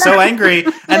just get so angry.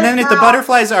 And then if the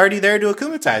butterfly's already there to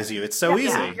akumatize you, it's so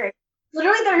easy. Great.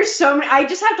 Literally, there's so many. I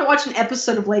just have to watch an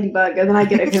episode of Ladybug and then I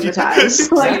get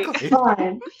akumatized. Like, Exactly.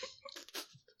 fine.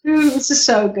 This is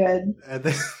so good. And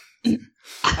then,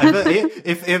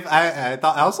 I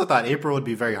also thought April would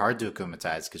be very hard to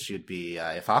akumatize because she'd be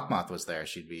if Hawkmoth was there,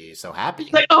 she'd be so happy.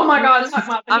 Like, oh my god, it's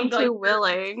not I'm too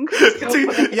willing.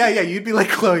 Yeah, you'd be like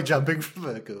Chloe jumping from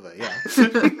the Akuma.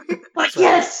 Yeah. Like,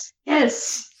 yes.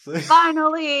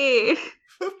 Finally.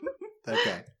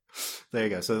 Okay. There you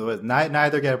go. So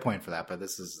neither get a point for that, but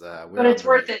this is But it's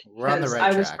worth it. We're on the because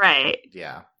right I was track. Right.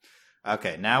 Yeah.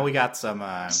 Okay, now we got some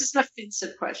This is an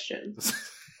offensive question.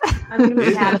 I'm going to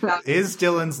be mad about it. Is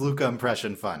Dylan's Luca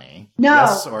impression funny? No.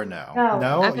 Yes or no?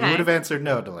 No. Okay. You would have answered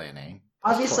no, Delaney.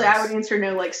 Obviously, Of I course. would answer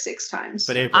no like 6 times.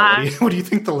 But April, what do you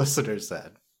think the listeners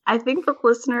said? I think the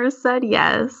listeners said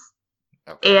yes.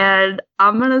 Okay. And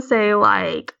I'm going to say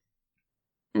like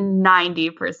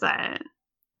 90%.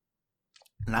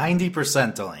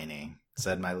 90% Delaney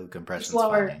said my Luca impression's It's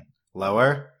lower. funny.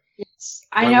 Lower? Yes.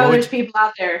 I What know would there's you- people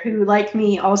out there who, like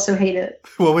me, also hate it.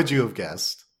 What would you have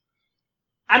guessed?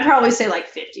 I'd probably say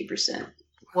like 50%.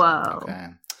 Whoa. Okay.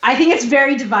 I think it's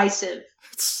very divisive.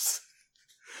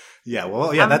 Yeah,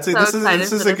 well, yeah, I'm this so excited is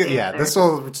for a this good, yeah, answer. this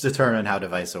will determine how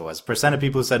divisive it was. Percent of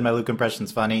people who said my Luke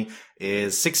impression's funny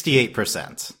is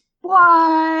 68%.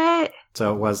 What?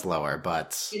 So it was lower, but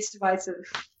It's divisive.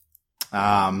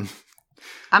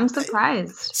 I'm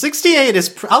surprised. 68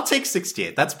 is I'll take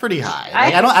 68. That's pretty high.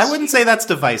 Like, I wouldn't say that's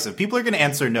divisive. People are going to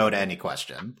answer no to any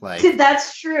question. Like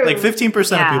That's true. like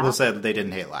 15% Yeah. of people said they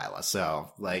didn't hate Lila.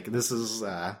 So like this is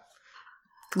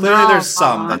clearly there's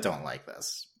some that don't like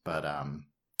this. But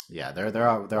Yeah, they're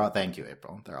all. Thank you,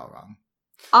 April. They're all wrong.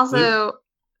 Also,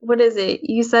 what is it?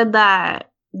 You said that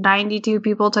 92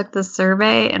 people took the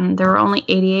survey and there were only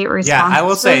 88 responses. Yeah, I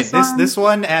will say this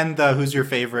one and the who's your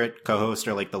favorite co-host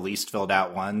are like the least filled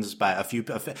out ones, but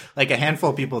a handful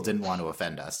of people didn't want to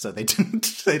offend us, so they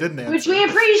didn't answer. Which we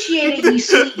appreciated, you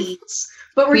sweets.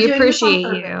 But we appreciate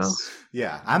you.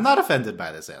 Yeah, I'm not offended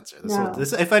by this answer.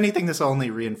 This if anything, this will only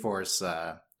reinforce.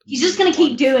 He's just gonna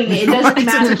keep doing it. It doesn't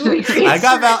matter who he I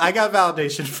got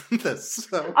validation from this.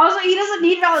 So. Also, he doesn't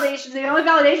need validation. The only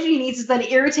validation he needs is that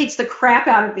it irritates the crap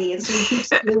out of me, and so he keeps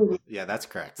doing it. Yeah, that's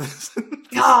correct.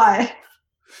 God.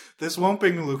 This won't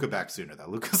bring Luca back sooner, though.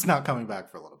 Luca's not coming back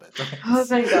for a little bit. Oh,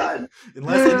 thank God.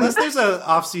 Unless there's an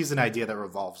off-season idea that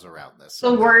revolves around this.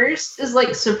 The worst is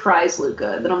like surprise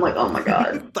Luca. Then I'm like, oh my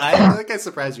God. I think I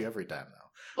surprise you every time,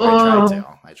 though.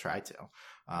 I try to.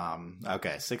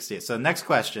 Okay, 68. So next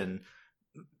question,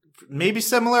 maybe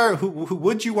similar. Who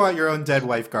would you want your own dead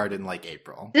wife garden like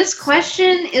April? This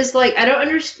question is like, I don't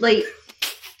understand. Like,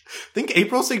 I think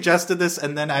April suggested this,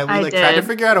 and then I tried to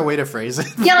figure out a way to phrase it.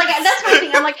 Yeah, like that's my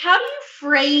thing. I'm like, how do you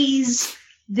phrase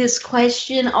this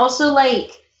question? Also,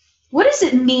 like, what does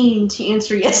it mean to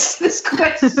answer yes to this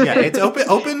question? Yeah, it's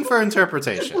open for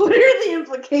interpretation. What are the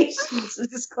implications of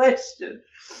this question?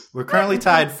 We're currently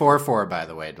tied 4-4, by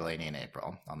the way, Delaney and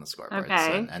April on the scoreboard. Okay.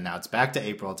 So, and now it's back to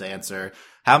April to answer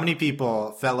how many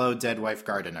people, fellow dead wife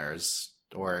gardeners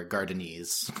or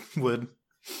gardenese,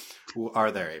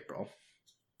 are there, April?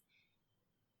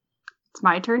 It's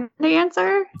my turn to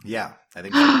answer? Yeah, I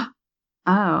think so.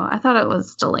 Oh, I thought it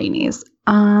was Delaney's.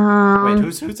 Wait,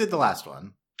 who did the last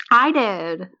one? I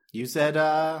did. You said,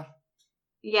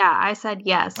 Yeah, I said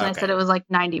yes, and Okay. I said it was like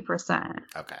 90%.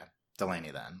 Okay,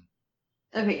 Delaney then.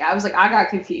 Okay, I was like, I got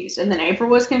confused. And then April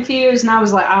was confused, and I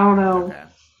was like, I don't know. Okay.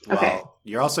 Well, Okay.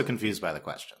 You're also confused by the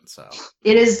question, so.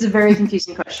 It is a very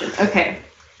confusing question. Okay.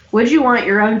 Would you want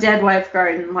your own dead wife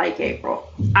garden like April?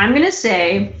 I'm going to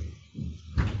say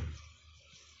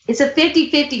it's a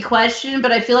 50-50 question,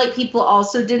 but I feel like people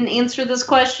also didn't answer this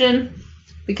question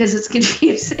because it's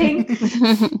confusing.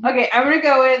 Okay, I'm going to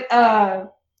go with,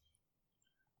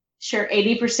 sure,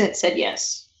 80% said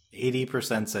yes.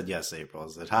 80% said yes, April.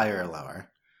 Is it higher or lower?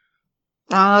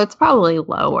 Oh, it's probably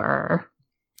lower.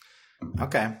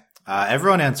 Okay.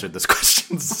 Everyone answered this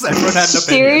question. Everyone had an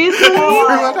opinion. Seriously?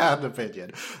 Everyone had an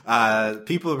opinion.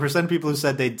 Percent of people who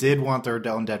said they did want their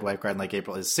own dead wife garden like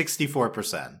April is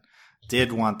 64%.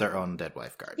 Did want their own dead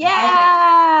wife garden.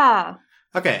 Yeah!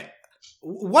 Okay.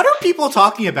 What are people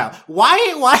talking about? Why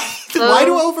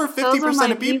do over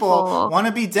 50% of people want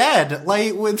to be dead?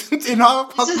 Like in all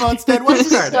Pokemon's dead wife This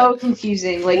is garden? so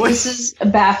confusing. Like, this is a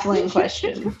baffling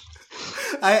question.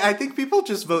 I think people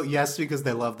just vote yes because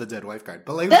they love the dead wife card.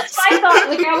 But like That's my thought.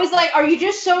 Like, I was like, are you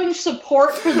just showing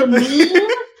support for the meme?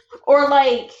 Or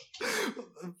like...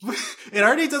 It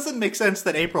already doesn't make sense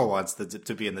that April wants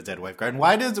to be in the dead wife garden.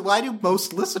 Why do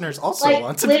most listeners also Like,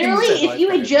 want to be in the literally, dead if wife you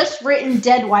garden? had just written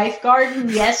dead wife garden,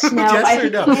 yes, no. Yes I or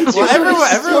think no? the answer Well,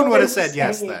 everyone would have so said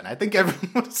yes insane. then. I think everyone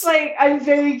would have said Like, I'm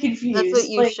very confused. That's what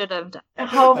you Like, should have done.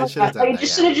 oh I my should have God. done I that,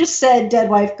 just yeah. should have just said dead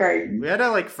wife garden. We had to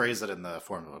like phrase it in the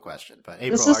form of a question. But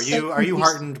April, This is are so you confusing.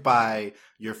 heartened by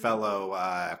your fellow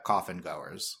coffin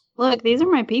goers? Look, these are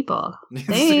my people. These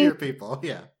They- are your people,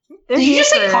 yeah. They're Did you here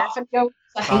just say for- coffin goers?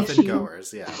 I hate Coffin you.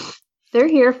 goers, yeah. They're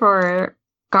here for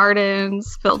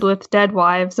gardens filled with dead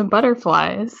wives and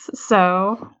butterflies.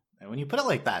 So, And when you put it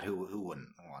like that, who wouldn't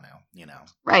want to? You know,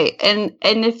 right. And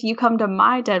if you come to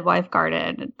my dead wife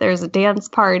garden, there's a dance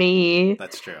party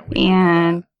that's true.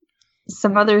 and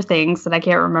some other things that I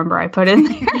can't remember I put in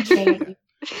there.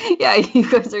 Yeah, you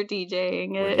guys are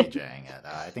DJing We're it. DJing it.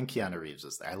 I think Keanu Reeves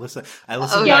is there. I listened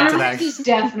Oh, back Keanu to that. Reeves is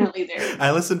definitely there. I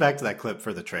listened back to that clip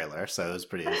for the trailer, so it was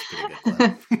pretty good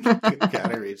clip.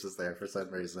 Keanu Reeves is there for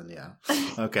some reason. Yeah.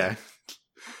 Okay.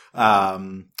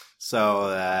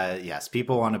 So yes,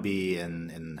 people want to be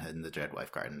in the Dread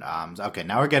Wife Garden. Okay,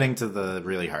 now we're getting to the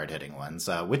really hard hitting ones.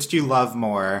 Which do you love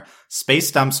more,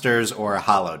 Space Dumpsters or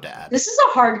Hollow Dad? This is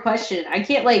a hard question. I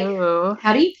can't like. Ooh.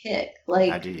 How do you pick?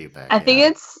 Like, How do you pick? I think Yeah.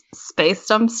 it's space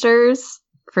dumpsters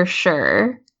for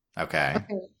sure. Okay.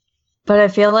 But I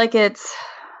feel like it's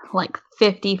like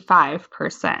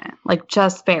 55%, like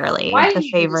just barely why the are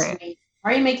you doing this favorite. to me?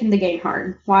 Why are you making the game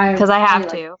hard? Why? Because I why have you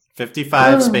like- to.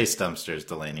 55 Ugh. Space Dumpsters,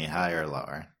 Delaney. Higher or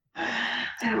lower? I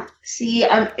don't see.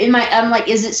 I'm like,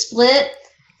 is it split?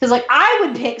 Because like I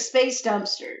would pick Space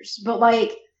Dumpsters, but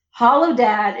like Hollow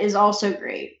Dad is also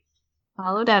great.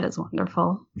 Hollow Dad is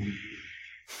wonderful. You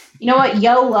know what?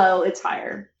 YOLO, it's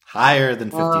higher. Higher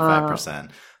than 55%.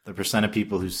 The percent of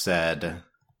people who said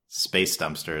Space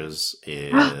Dumpsters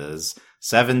is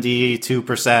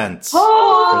 72%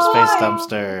 Oh! for Space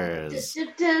Dumpsters.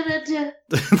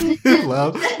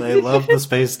 They love the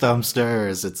Space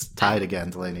Dumpsters. It's tied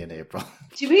again, Delaney and April.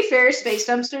 To be fair, Space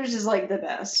Dumpsters is like the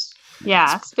best.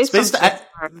 Yeah,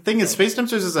 The thing is, Space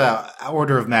Dumpsters is a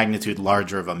order of magnitude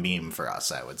larger of a meme for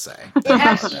us, I would say. It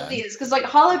absolutely is, because like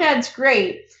Holodad's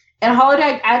great, and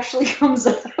Holodad actually comes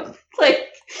up. Like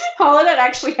Holodad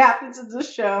actually happens in the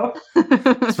show. Do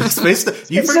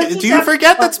you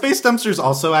forget that Space Dumpsters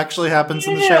also actually happens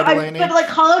in the show, Delaney? But like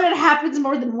Holodad happens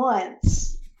more than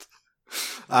once.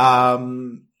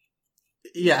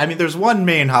 Yeah, I mean, there's one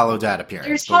main Holodad appearance.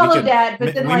 There's Holodad,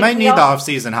 but then we might need the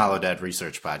off-season Holodad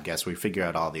research podcast. We figure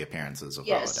out all the apperances of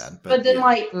Holodad. But then,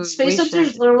 like, Space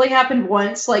Dumpsters literally happened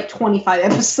once, like 25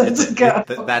 episodes ago.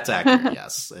 That's accurate.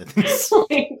 Yes,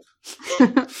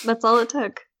 that's all it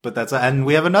took. But and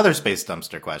we have another Space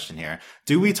Dumpster question here.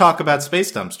 Do we talk about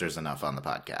Space Dumpsters enough on the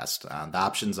podcast? The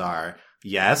options are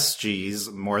yes,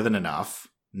 geez, more than enough.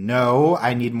 No,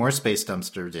 I need more Space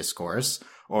Dumpster discourse.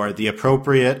 Or the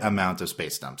appropriate amount of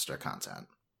Space Dumpster content.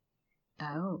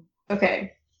 Oh.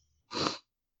 Okay.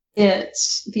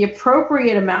 It's the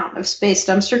appropriate amount of Space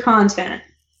Dumpster content,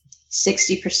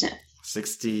 60%.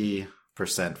 60%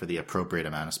 for the appropriate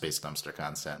amount of Space Dumpster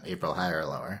content. April, higher or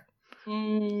lower?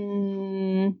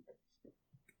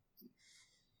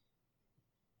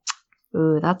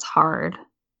 Ooh, that's hard.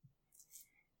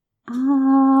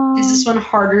 Is this one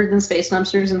harder than Space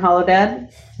Dumpsters and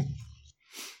Holodad?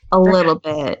 A little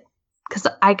bit, because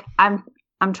I'm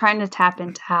trying to tap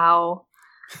into how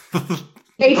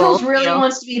April really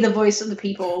wants to be the voice of the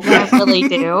people. I really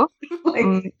do. Like,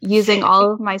 I'm using all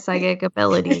of my psychic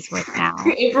abilities right now.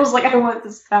 April's like, I want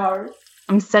this power.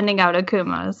 I'm sending out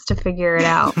Akumas to figure it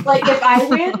out. Like, if I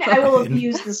win, I will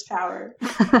abuse this power.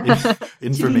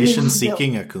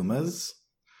 Information-seeking Akumas?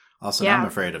 Also, yeah. I'm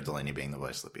afraid of Delaney being the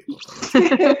voice of the people.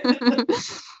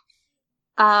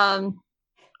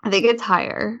 I think it's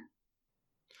higher.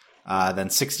 Than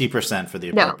 60% for the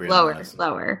appropriate. No,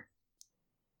 lower.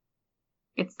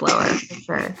 It's lower for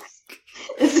sure.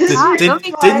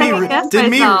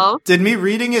 Did me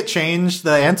reading it change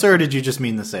the answer, or did you just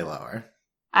mean to say lower?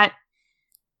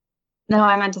 No,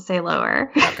 I meant to say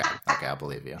lower. Okay, I'll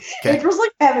believe you. Okay. April's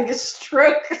like having a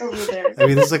stroke over there. I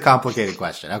mean, this is a complicated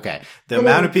question. Okay, the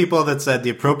amount of people that said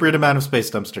the appropriate amount of Space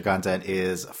Dumpster content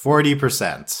is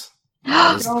 40%.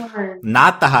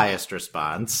 Not the highest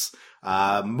response.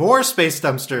 More Space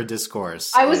Dumpster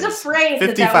discourse. I was afraid 55%.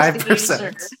 That was the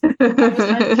answer. I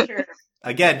was unsure.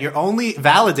 Again, you're only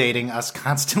validating us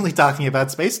constantly talking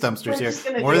about Space Dumpsters here.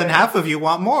 More than half of you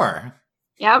want more.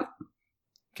 Yep.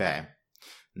 Okay.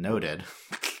 Noted.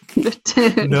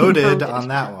 Noted on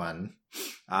that one.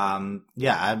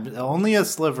 Yeah, only a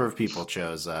sliver of people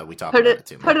chose we talk about it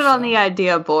too much. Put it on the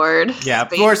idea board. Yeah,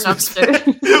 more Space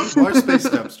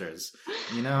Dumpsters.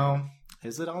 You know,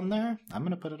 is it on there? I'm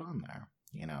going to put it on there.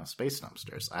 You know, Space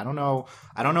Dumpsters. I don't know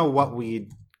what we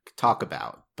talk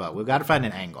about, but we've got to find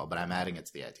an angle, but I'm adding it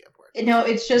to the idea board. No,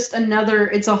 it's just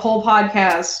it's a whole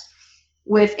podcast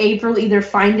with April either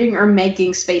finding or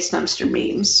making Space Dumpster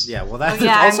memes. Yeah, well, that's also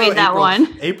I made that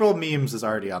one. April memes is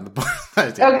already on the board.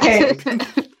 Okay.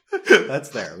 That's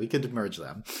there. We could merge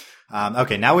them.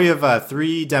 Okay, now we have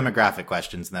 3 demographic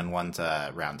questions and then one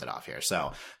to round it off here.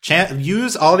 So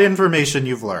use all the information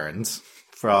you've learned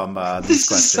from these questions.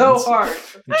 This is so hard.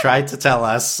 Try to tell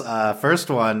us. First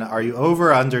one, are you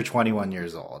over or under 21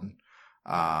 years old?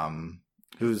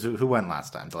 Who went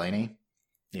last time? Delaney?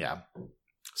 Yeah.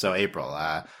 So April,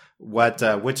 what's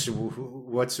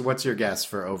your guess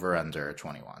for over under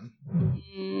 21?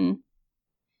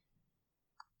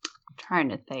 Trying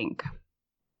to think.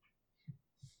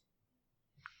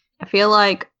 I feel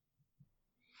like,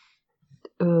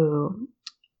 I'm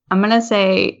gonna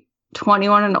say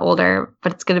 21 and older,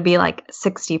 but it's gonna be like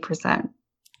 60%.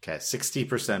 Okay,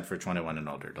 60% for 21 and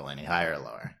older. Delaney, higher or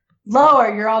lower?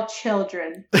 Lower. You're all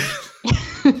children.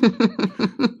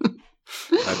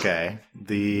 Okay.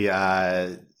 The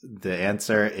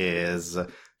answer is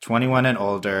 21 and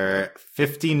older,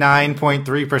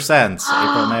 59.3%.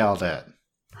 April nailed it.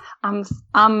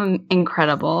 I'm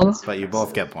incredible. But you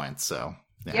both get points, so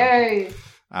yeah. Yay.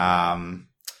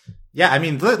 Yeah, I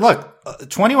mean, look,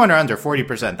 21 or under,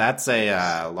 40%. That's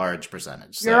a large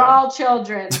percentage. So. You're all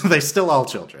children. They're still all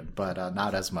children, but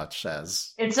not as much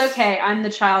as. It's okay. I'm the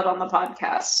child on the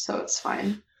podcast, so it's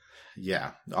fine.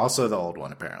 Yeah. Also the old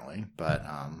one, apparently. But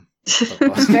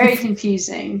It's very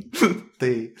confusing.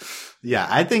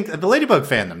 I think the Ladybug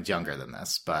fandom's younger than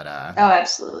this, but oh,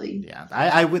 absolutely. Yeah,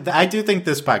 I do think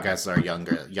this podcast is our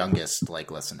youngest like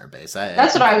listener base.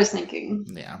 That's what I was thinking.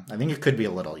 Yeah, I think it could be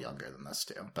a little younger than this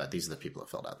too, but these are the people who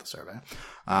filled out the survey.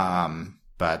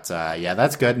 Yeah,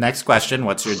 that's good. Next question: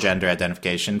 what's your gender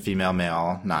identification? Female,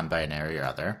 male, non-binary, or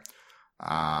other?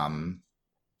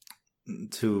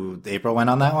 April went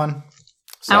on that one.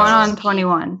 So, I went on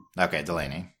 21. Okay,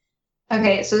 Delaney.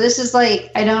 Okay, so this is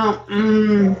like I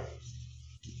don't.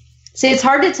 See, it's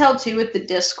hard to tell too with the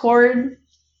Discord.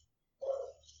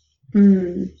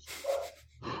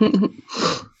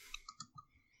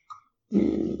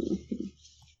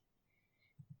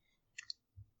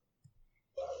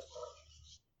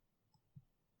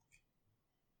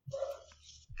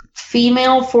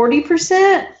 Female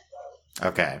 40%.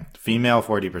 Okay, female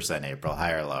 40%. April,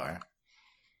 higher or lower?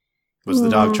 Was the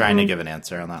dog trying to give an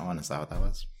answer on that one? Is that what that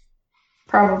was?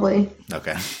 Probably.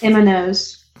 Okay. Emma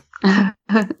knows.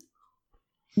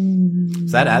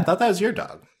 Is that? I thought that was your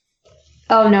dog.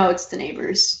 Oh no, it's the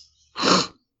neighbors.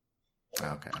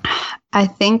 Okay. I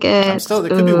think it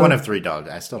could be one of 3 dogs.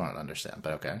 I still don't understand,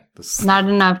 but okay. Not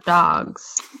enough dogs.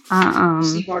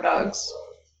 See more dogs.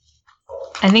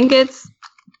 I think it's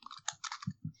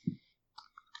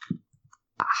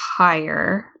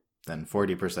higher than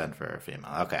 40% for a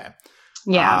female. Okay.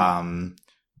 Yeah.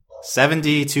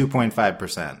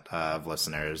 72.5% of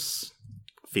listeners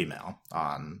female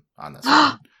on this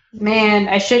one. Man,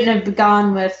 I shouldn't have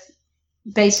gone with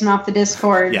basing off the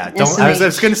Discord. Yeah, I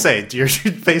was going to say, you're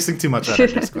facing too much on the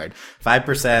Discord.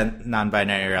 5%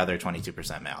 non-binary or other,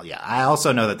 22% male. Yeah, I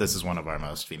also know that this is one of our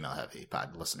most female-heavy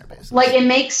pod listener bases. Like, it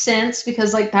makes sense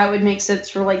because, like, that would make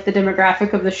sense for, like, the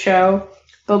demographic of the show.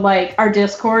 But, like, our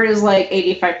Discord is, like,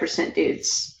 85%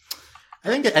 dudes.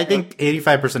 I think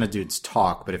 85% of dudes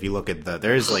talk, but if you look at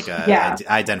there's like a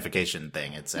identification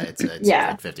thing. It's like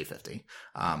 50-50.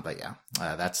 But yeah,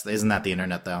 isn't that the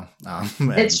internet though?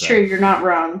 It's true. You're not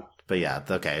wrong. But yeah,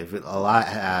 okay. A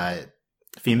lot,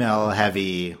 female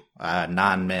heavy,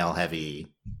 non-male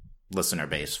heavy listener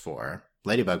base for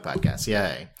Ladybug Podcast.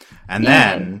 Yay. And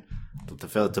then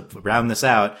to round this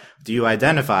out, do you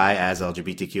identify as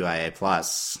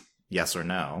LGBTQIA+? Yes or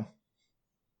no?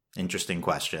 Interesting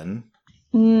question.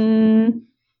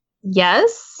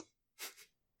 Yes.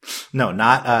 No,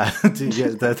 not.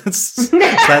 Is that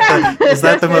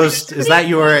the most? Is that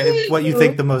what you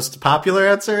think the most popular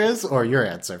answer is, or your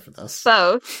answer for this?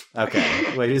 Both.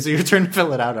 Okay. Wait, is it your turn to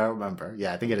fill it out? I don't remember.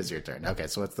 Yeah, I think it is your turn. Okay,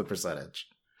 so what's the percentage?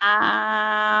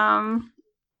 60%.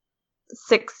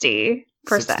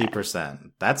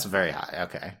 60%. That's very high.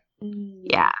 Okay.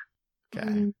 Yeah.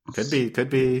 Okay. Could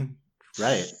be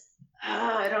right.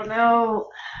 I don't know.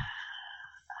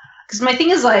 Because my thing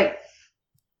is like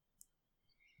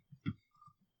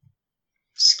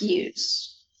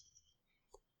skews.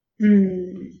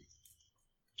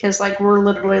 Because like we're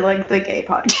literally like the gay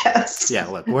podcast. Yeah,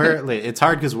 look, it's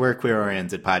hard because we're a queer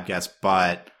oriented podcast,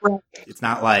 but it's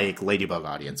not like Ladybug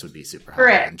audience would be super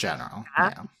high in general.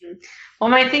 Yeah. Well,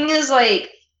 my thing is like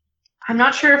I'm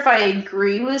not sure if I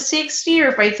agree with 60 or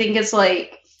if I think it's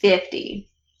like 50.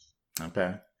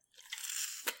 Okay.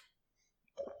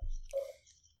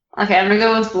 Okay, I'm going to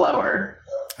go with lower.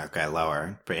 Okay,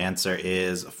 lower. The answer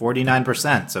is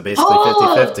 49%, so basically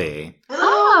 50-50.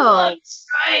 Oh, that's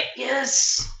right,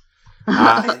 yes.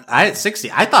 I had 60.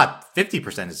 I thought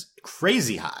 50% is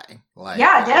crazy high. Like,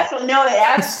 yeah, definitely. No, it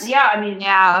adds, I mean,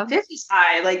 50's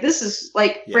high. Like, this is,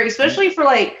 like, especially for,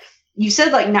 like, you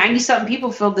said, like, 90-something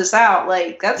people filled this out.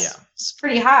 Like, that's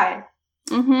pretty high.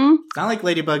 Mm-hmm. It's not like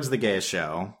Ladybug's the gayest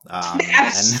show.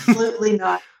 Absolutely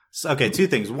not. So, okay, 2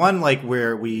 things. One, like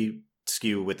where we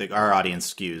skew with our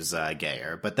audience skews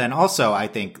gayer, but then also I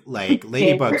think like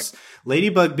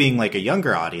Ladybug being like a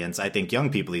younger audience, I think young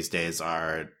people these days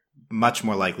are much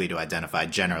more likely to identify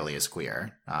generally as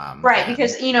queer. Right,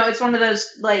 because it's one of those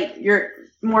like you're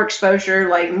more exposure,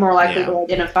 like more likely to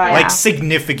identify, like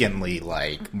significantly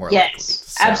like more likely. Yes,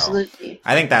 so absolutely.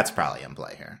 I think that's probably in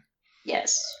play here.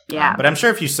 Yes. Yeah. But I'm sure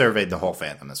if you surveyed the whole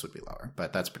fandom, this would be lower.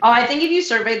 But that's pretty. I think if you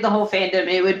surveyed the whole fandom,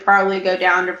 it would probably go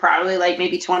down to probably like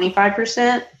maybe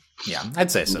 25%. Yeah, I'd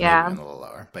say so. Yeah. Maybe a little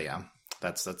lower. But yeah,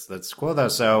 that's cool though.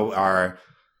 So our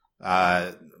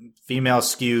female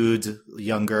skewed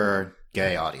younger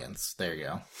gay audience. There you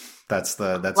go. That's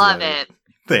love it.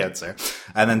 The answer.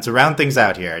 And then to round things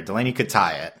out here, Delaney could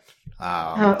tie it.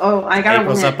 I got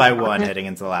April's up by 1 heading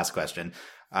into the last question.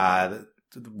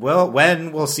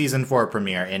 When will season 4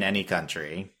 premiere in any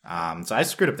country? So I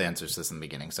screwed up the answers to this in the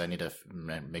beginning, so I need to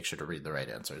make sure to read the right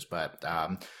answers. But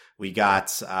we got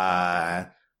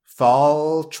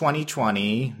fall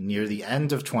 2020, near the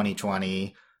end of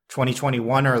 2020,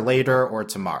 2021 or later, or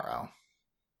tomorrow?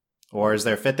 Or is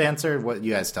there a fifth answer? What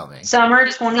you guys tell me? Summer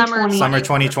 2020. Summer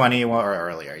 2020 or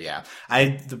earlier, yeah.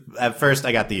 At first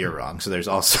I got the year wrong, so there's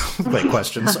also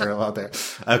questions are out there.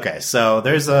 Okay, so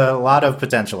there's a lot of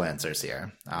potential answers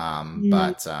here.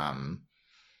 But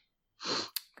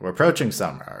we're approaching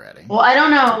summer already. Well, I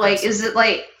don't know. Like, is it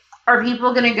like, are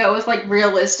people going to go with like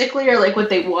realistically or like what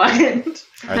they want?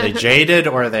 Are they jaded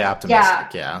or are they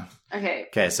optimistic? Yeah.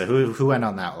 Okay, so who went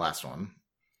on that last one?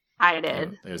 I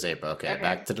did. It was April. Okay,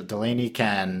 back to Delaney.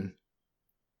 Can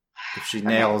if she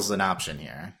nails an option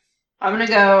here. I'm going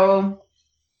to go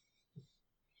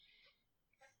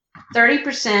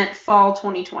 30% fall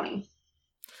 2020.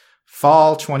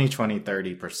 Fall 2020,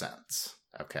 30%.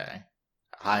 Okay.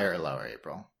 Higher or lower,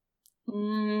 April?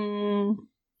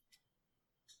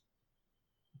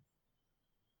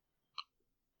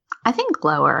 I think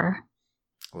lower.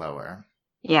 Lower.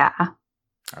 Yeah.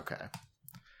 Okay.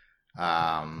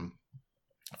 Fall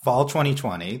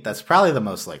 2020. That's probably the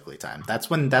most likely time. That's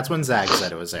when Zag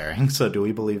said it was airing. So do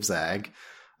we believe Zag?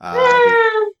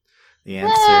 The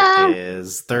answer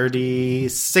is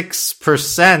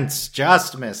 36%.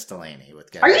 Just missed Delaney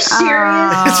with Are you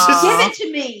serious? Give it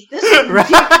to me. This is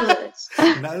ridiculous.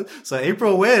 No, so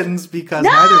April wins because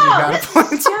neither of you got a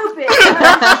point. Stupid.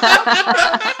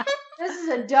 This is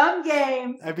a dumb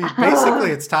game. I mean,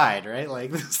 basically it's tied, right?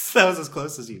 Like that was as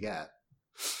close as you get.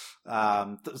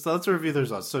 So let's review the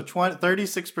results. So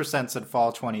 36% said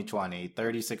fall 2020,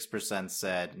 36%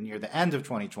 said near the end of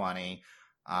 2020,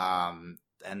 and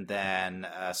then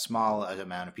a small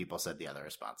amount of people said the other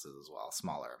responses as well,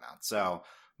 smaller amount. So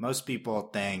most people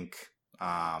think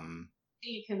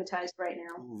akumatized right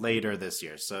now later this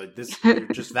year. So this you're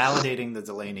just validating the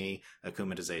Delaney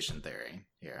akumatization theory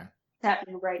here. It's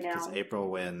happening right now. April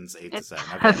wins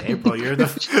 8-7. Okay, April, you're the.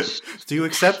 Do you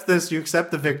accept this? You accept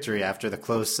the victory after the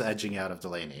close edging out of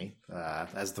Delaney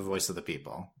as the voice of the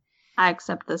people. I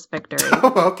accept this victory.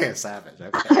 Oh, okay, savage.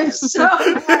 Okay. I'm so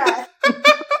mad.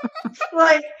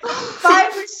 Like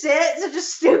 5%, such a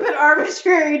stupid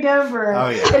arbitrary number. Oh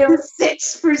yeah, and it was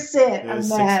 6%. It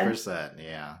was I'm mad. 6%.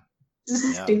 Yeah, This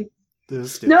is stupid. This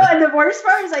is stupid. No, and the worst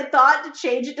part is I thought to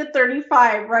change it to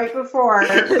 35 right before.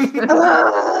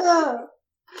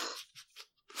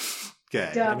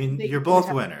 Okay, Dumb. I mean, you're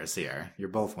both winners here. You're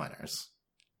both winners.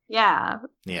 Yeah.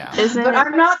 Yeah. But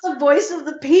I'm not the voice of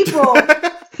the people.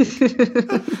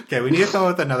 Okay, we need to come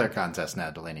up with another contest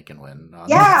now. Delaney can win.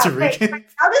 Yeah. Now this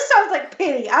sounds like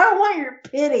pity. I don't want your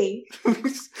pity.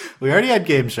 We already had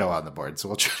game show on the board, so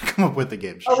we'll try to come up with a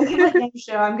game show. Oh, we can do a game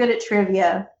show. I'm good at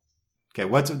trivia. Okay,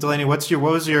 Delaney? What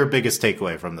was your biggest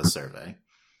takeaway from this survey?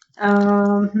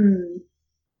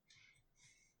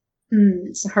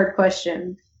 It's a hard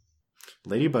question.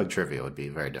 Ladybug trivia would be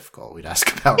very difficult. We'd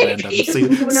ask about random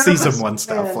season 1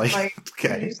 stuff. Like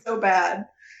okay, so bad.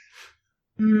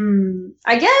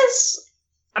 I guess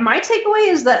my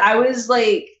takeaway is that I was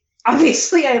like,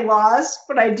 obviously I lost,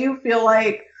 but I do feel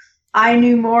like I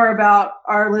knew more about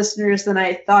our listeners than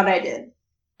I thought I did.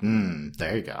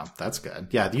 There you go. That's good.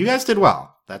 Yeah, you guys did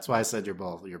well. That's why I said you're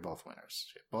both winners.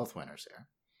 You're both winners here.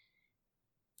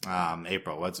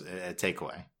 April, what's a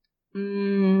takeaway?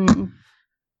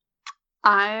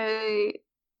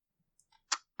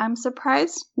 I'm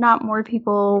surprised not more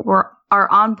people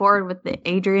are on board with the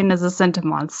Adrian is a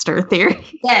Sentimonster theory.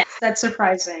 Yes, that's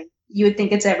surprising. You would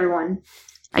think it's everyone.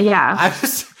 Yeah. I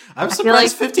was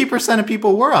surprised 50% of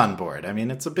people were on board. I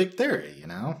mean, it's a big theory, you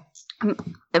know?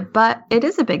 But it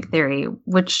is a big theory,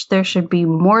 which there should be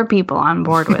more people on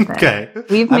board with it. Okay.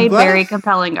 We've made very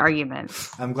compelling arguments.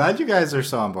 I'm glad you guys are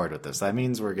so on board with this. That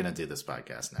means we're going to do this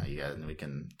podcast now. And we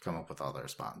can come up with all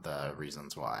the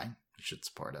reasons why you should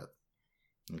support it.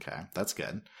 Okay, that's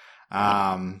good.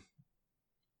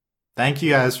 Thank you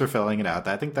guys for filling it out.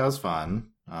 I think that was fun.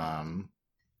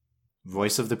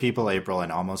 Voice of the people, April,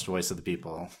 and almost voice of the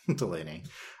people, Delaney.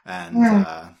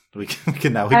 And we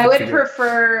can now. I would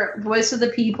prefer voice of the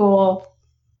people,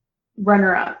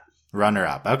 runner up. Runner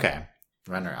up. Okay,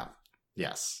 runner up.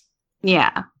 Yes.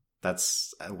 Yeah.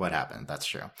 That's what happened. That's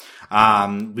true.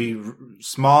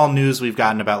 Small news we've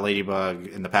gotten about Ladybug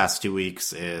in the past 2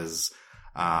 weeks is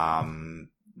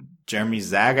Jeremy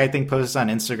Zag, I think, posted on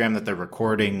Instagram that they're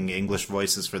recording English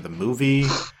voices for the movie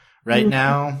right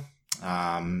now.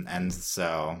 And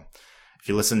so if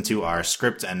you listen to our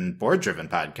script and board driven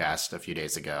podcast a few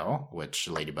days ago, which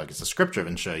Ladybug is a script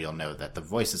driven show, you'll know that the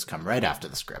voices come right after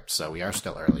the script. So we are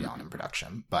still early on in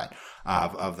production, but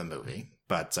of the movie.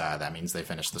 But that means they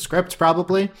finished the script,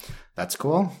 probably. That's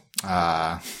cool.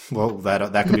 Well,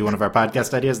 that could be one of our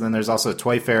podcast ideas. And then there's also a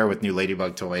toy fair with new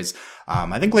Ladybug toys.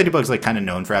 I think Ladybug's like kind of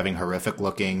known for having horrific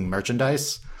looking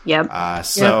merchandise. Yep.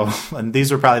 And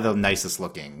these are probably the nicest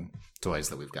looking toys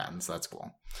that we've gotten. So that's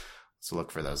cool. So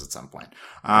look for those at some point.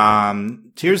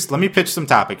 Let me pitch some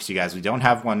topics, you guys. We don't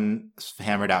have one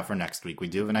hammered out for next week. We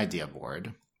do have an idea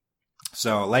board.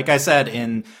 So, like I said,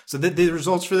 the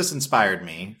results for this inspired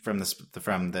me from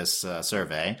this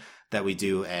survey that we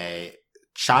do a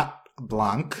Chat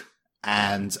Blanc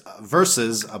and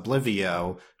versus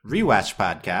Oblivio rewatch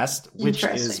podcast, which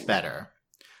is better.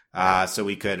 So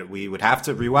we would have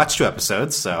to rewatch 2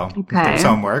 episodes. So there's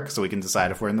homework, so we can decide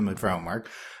if we're in the mood for homework.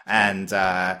 And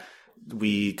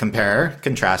we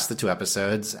contrast the 2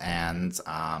 episodes, and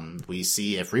we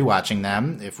see if rewatching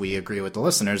them, if we agree with the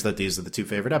listeners that these are the 2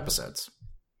 favorite episodes.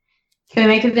 Can we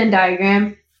make a Venn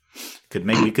diagram?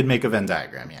 We could make a Venn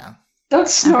diagram, yeah. Don't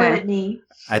snort at me.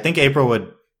 I think April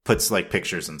would put like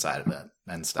pictures inside of it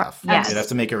and stuff. Yes. You'd have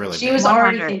to make it really She big. was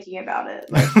already thinking about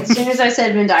it. Like, as soon as I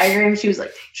said Venn diagram, she was like,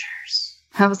 pictures.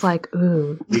 I was like,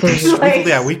 ooh.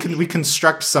 We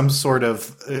construct some sort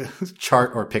of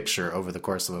chart or picture over the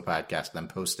course of a podcast, then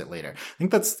post it later. I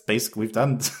think that's basically we've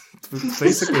done.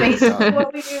 Basically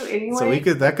what we do anyway.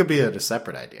 So that could be a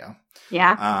separate idea.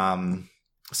 Yeah.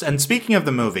 And speaking of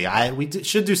the movie, we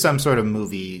should do some sort of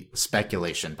movie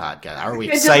speculation podcast. Are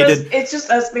we excited? It's just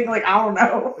us being like, I don't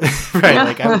know.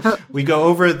 Right. We go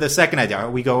over the second idea.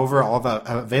 We go over all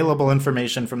the available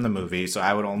information from the movie. So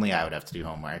I would have to do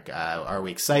homework. Are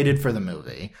we excited for the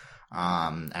movie?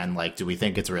 And like, do we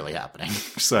think it's really happening?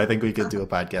 So I think we could do a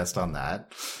podcast on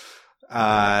that.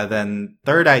 Then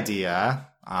third idea,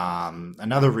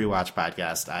 another rewatch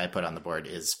podcast I put on the board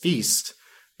is Feast.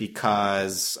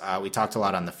 Because we talked a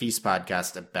lot on the Feast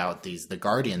podcast about the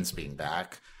Guardians being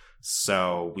back.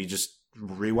 So we just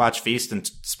rewatch Feast and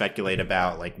speculate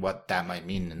about like what that might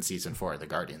mean in season 4, the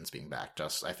Guardians being back.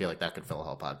 I feel like that could fill a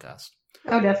whole podcast.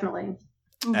 Oh, definitely.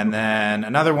 And then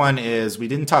another one is we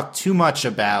didn't talk too much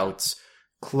about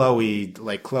Chloe,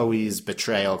 like Chloe's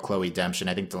betrayal, Chloe Demption.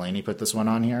 I think Delaney put this one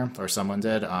on here, or someone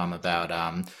did, about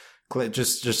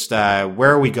just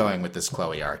where are we going with this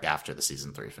Chloe arc after the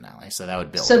season 3 finale? So that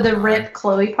would build. So the Rip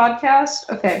Chloe podcast,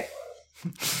 okay.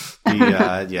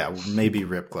 Maybe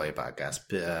Rip Chloe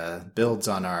podcast builds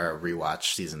on our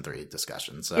rewatch season 3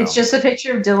 discussion. So it's just a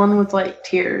picture of Dylan with like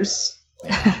tears.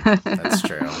 Yeah, that's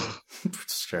true.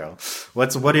 It's true.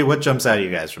 What jumps out at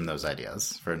you guys from those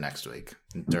ideas for next week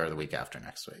or the week after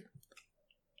next week?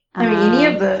 I mean, any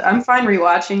of I'm fine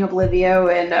rewatching Oblivio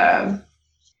and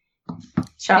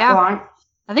Chat Blanc.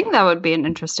 I think that would be an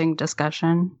interesting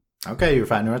discussion. Okay, you're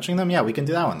fine watching them? Yeah, we can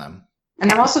do that one then.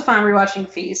 And I'm also fine rewatching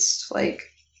Feast.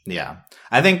 Yeah,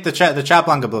 I think the Chat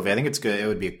Blanc Oblivio, I think it's good. It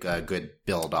would be a good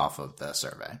build off of the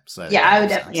survey. So I would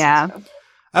definitely. Yeah. So.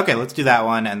 Okay, let's do that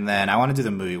one, and then I want to do the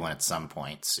movie one at some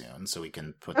point soon, so we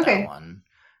can put that one.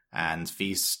 And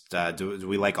Feast, do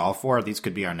we like all 4? These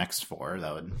could be our next 4.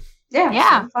 That would.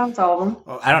 Yeah. Fun with all of them.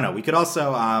 Well, I don't know. We could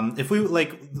also, if we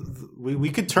we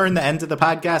could turn the end of the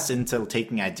podcast into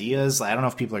taking ideas. I don't know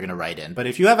if people are going to write in, but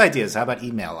if you have ideas, how about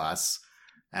email us?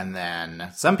 And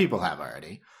then some people have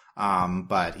already,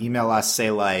 but email us,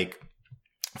 say like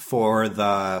for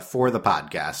the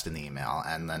podcast in the email,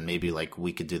 and then maybe like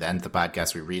we could do the end of the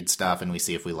podcast. We read stuff and we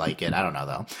see if we like it. I don't know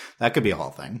though. That could be a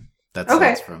whole thing.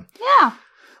 That's from. Yeah.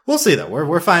 We'll see though.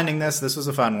 We're finding this. This was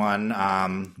a fun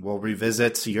one. We'll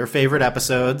revisit your favorite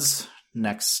episodes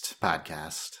next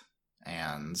podcast,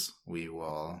 and we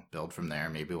will build from there.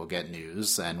 Maybe we'll get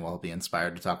news, and we'll be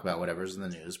inspired to talk about whatever's in the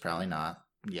news. Probably not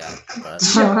yet, but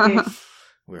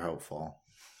we're hopeful.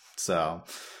 So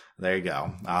there you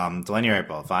go. Delaney or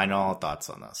April, final thoughts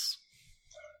on this?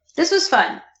 This was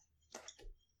fun.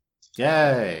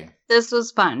 Yay. This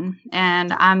was fun,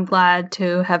 and I'm glad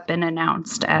to have been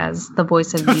announced as the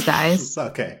voice of you guys.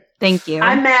 Okay. Thank you.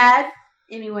 I'm mad.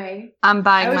 Anyway. I'm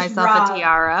buying myself a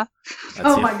tiara.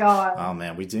 My god. Oh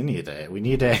man, we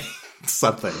need a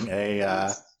something.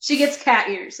 She gets cat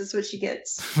ears. That's what she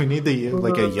gets. We need a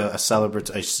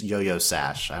yo-yo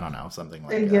sash. I don't know, something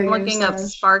like that. I'm looking up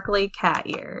sparkly cat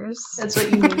ears. That's what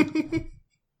you need.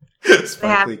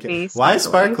 Sparkly cat. Why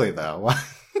sparkly though? Why?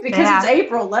 Because it's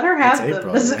April. Let her have them.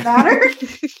 April. Does it matter?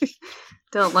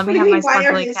 Don't let me have my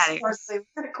sparkly cat ears. What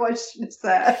kind of question is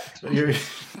that? Okay.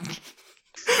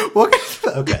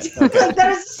 That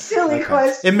is a silly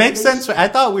question. It makes sense. I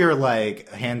thought we were like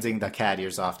handing the cat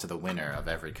ears off to the winner of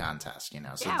every contest,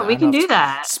 So yeah, we can do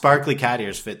that. Sparkly cat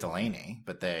ears fit Delaney,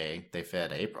 but they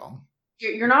fit April.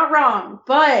 You're not wrong,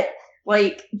 but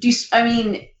you're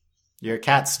you're a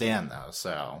cat stan though,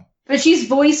 so. But she's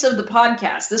voice of the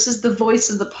podcast. This is the voice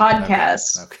of the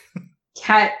podcast. Okay.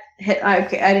 Cat.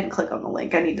 Okay, I didn't click on the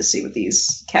link. I need to see what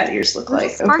these cat ears look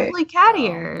like. Sparkly cat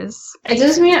ears. It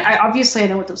doesn't mean I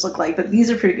know what those look like, but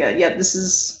these are pretty good. Yeah,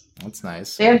 that's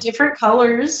nice. They have different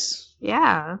colors.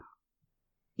 Yeah.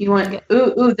 You want?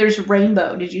 Ooh! There's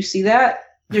rainbow. Did you see that?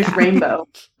 There's rainbow.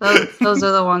 Those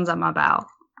are the ones I'm about.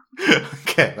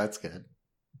 Okay, that's good.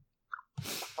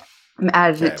 I'm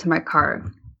adding it to my cart.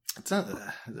 It's not.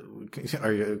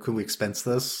 Can we expense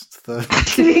this?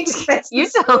 You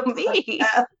tell me.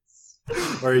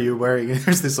 Or are you wearing?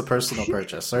 Is this a personal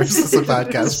purchase, or is this a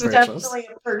podcast purchase? Definitely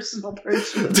a personal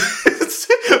purchase.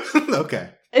 Okay.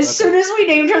 As soon as we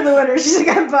named her the winner, she's like,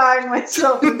 "I'm buying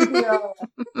myself." Okay,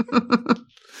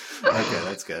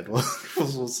 that's good. We'll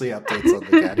see updates on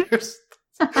the cat ears.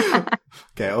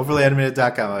 Okay,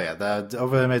 overlyanimated.com. Oh yeah, the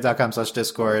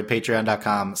overlyanimated.com/discord,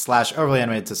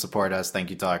 patreon.com/overlyanimated to support us. Thank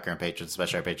you to all our current patrons,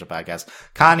 especially our Patreon podcast,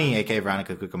 Connie, aka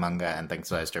Veronica Cucamonga, and thanks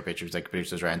to our patrons, executive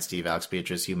producers Ryan, Steve, Alex,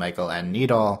 Beatrice, Hugh, Michael, and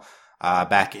Needle.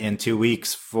 Back in 2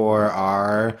 weeks for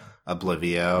our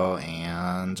Oblivio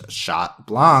and Shot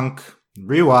Blanc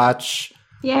rewatch.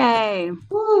 Yay.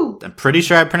 Woo. I'm pretty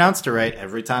sure I pronounced it right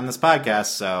every time this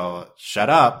podcast, so shut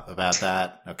up about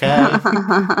that, okay?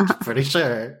 Pretty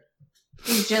sure.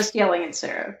 He's just yelling at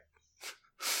Sarah.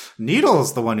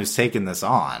 Needle's the one who's taken this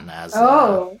on as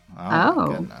oh my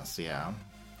goodness, yeah.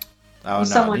 Oh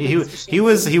He's no, he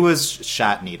was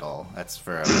shot Needle. That's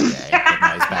for a day. But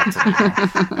now he's back to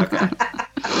Needle. Okay.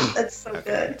 That's so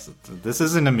good. So this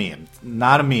isn't a meme.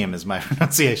 Not a meme is my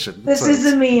pronunciation. This is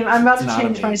a meme. I'm about to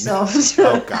change myself.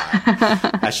 Oh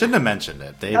god. I shouldn't have mentioned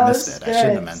it. They missed it. Good. I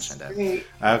shouldn't have mentioned it. Great.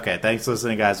 Okay, thanks for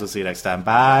listening, guys. We'll see you next time.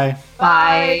 Bye.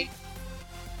 Bye.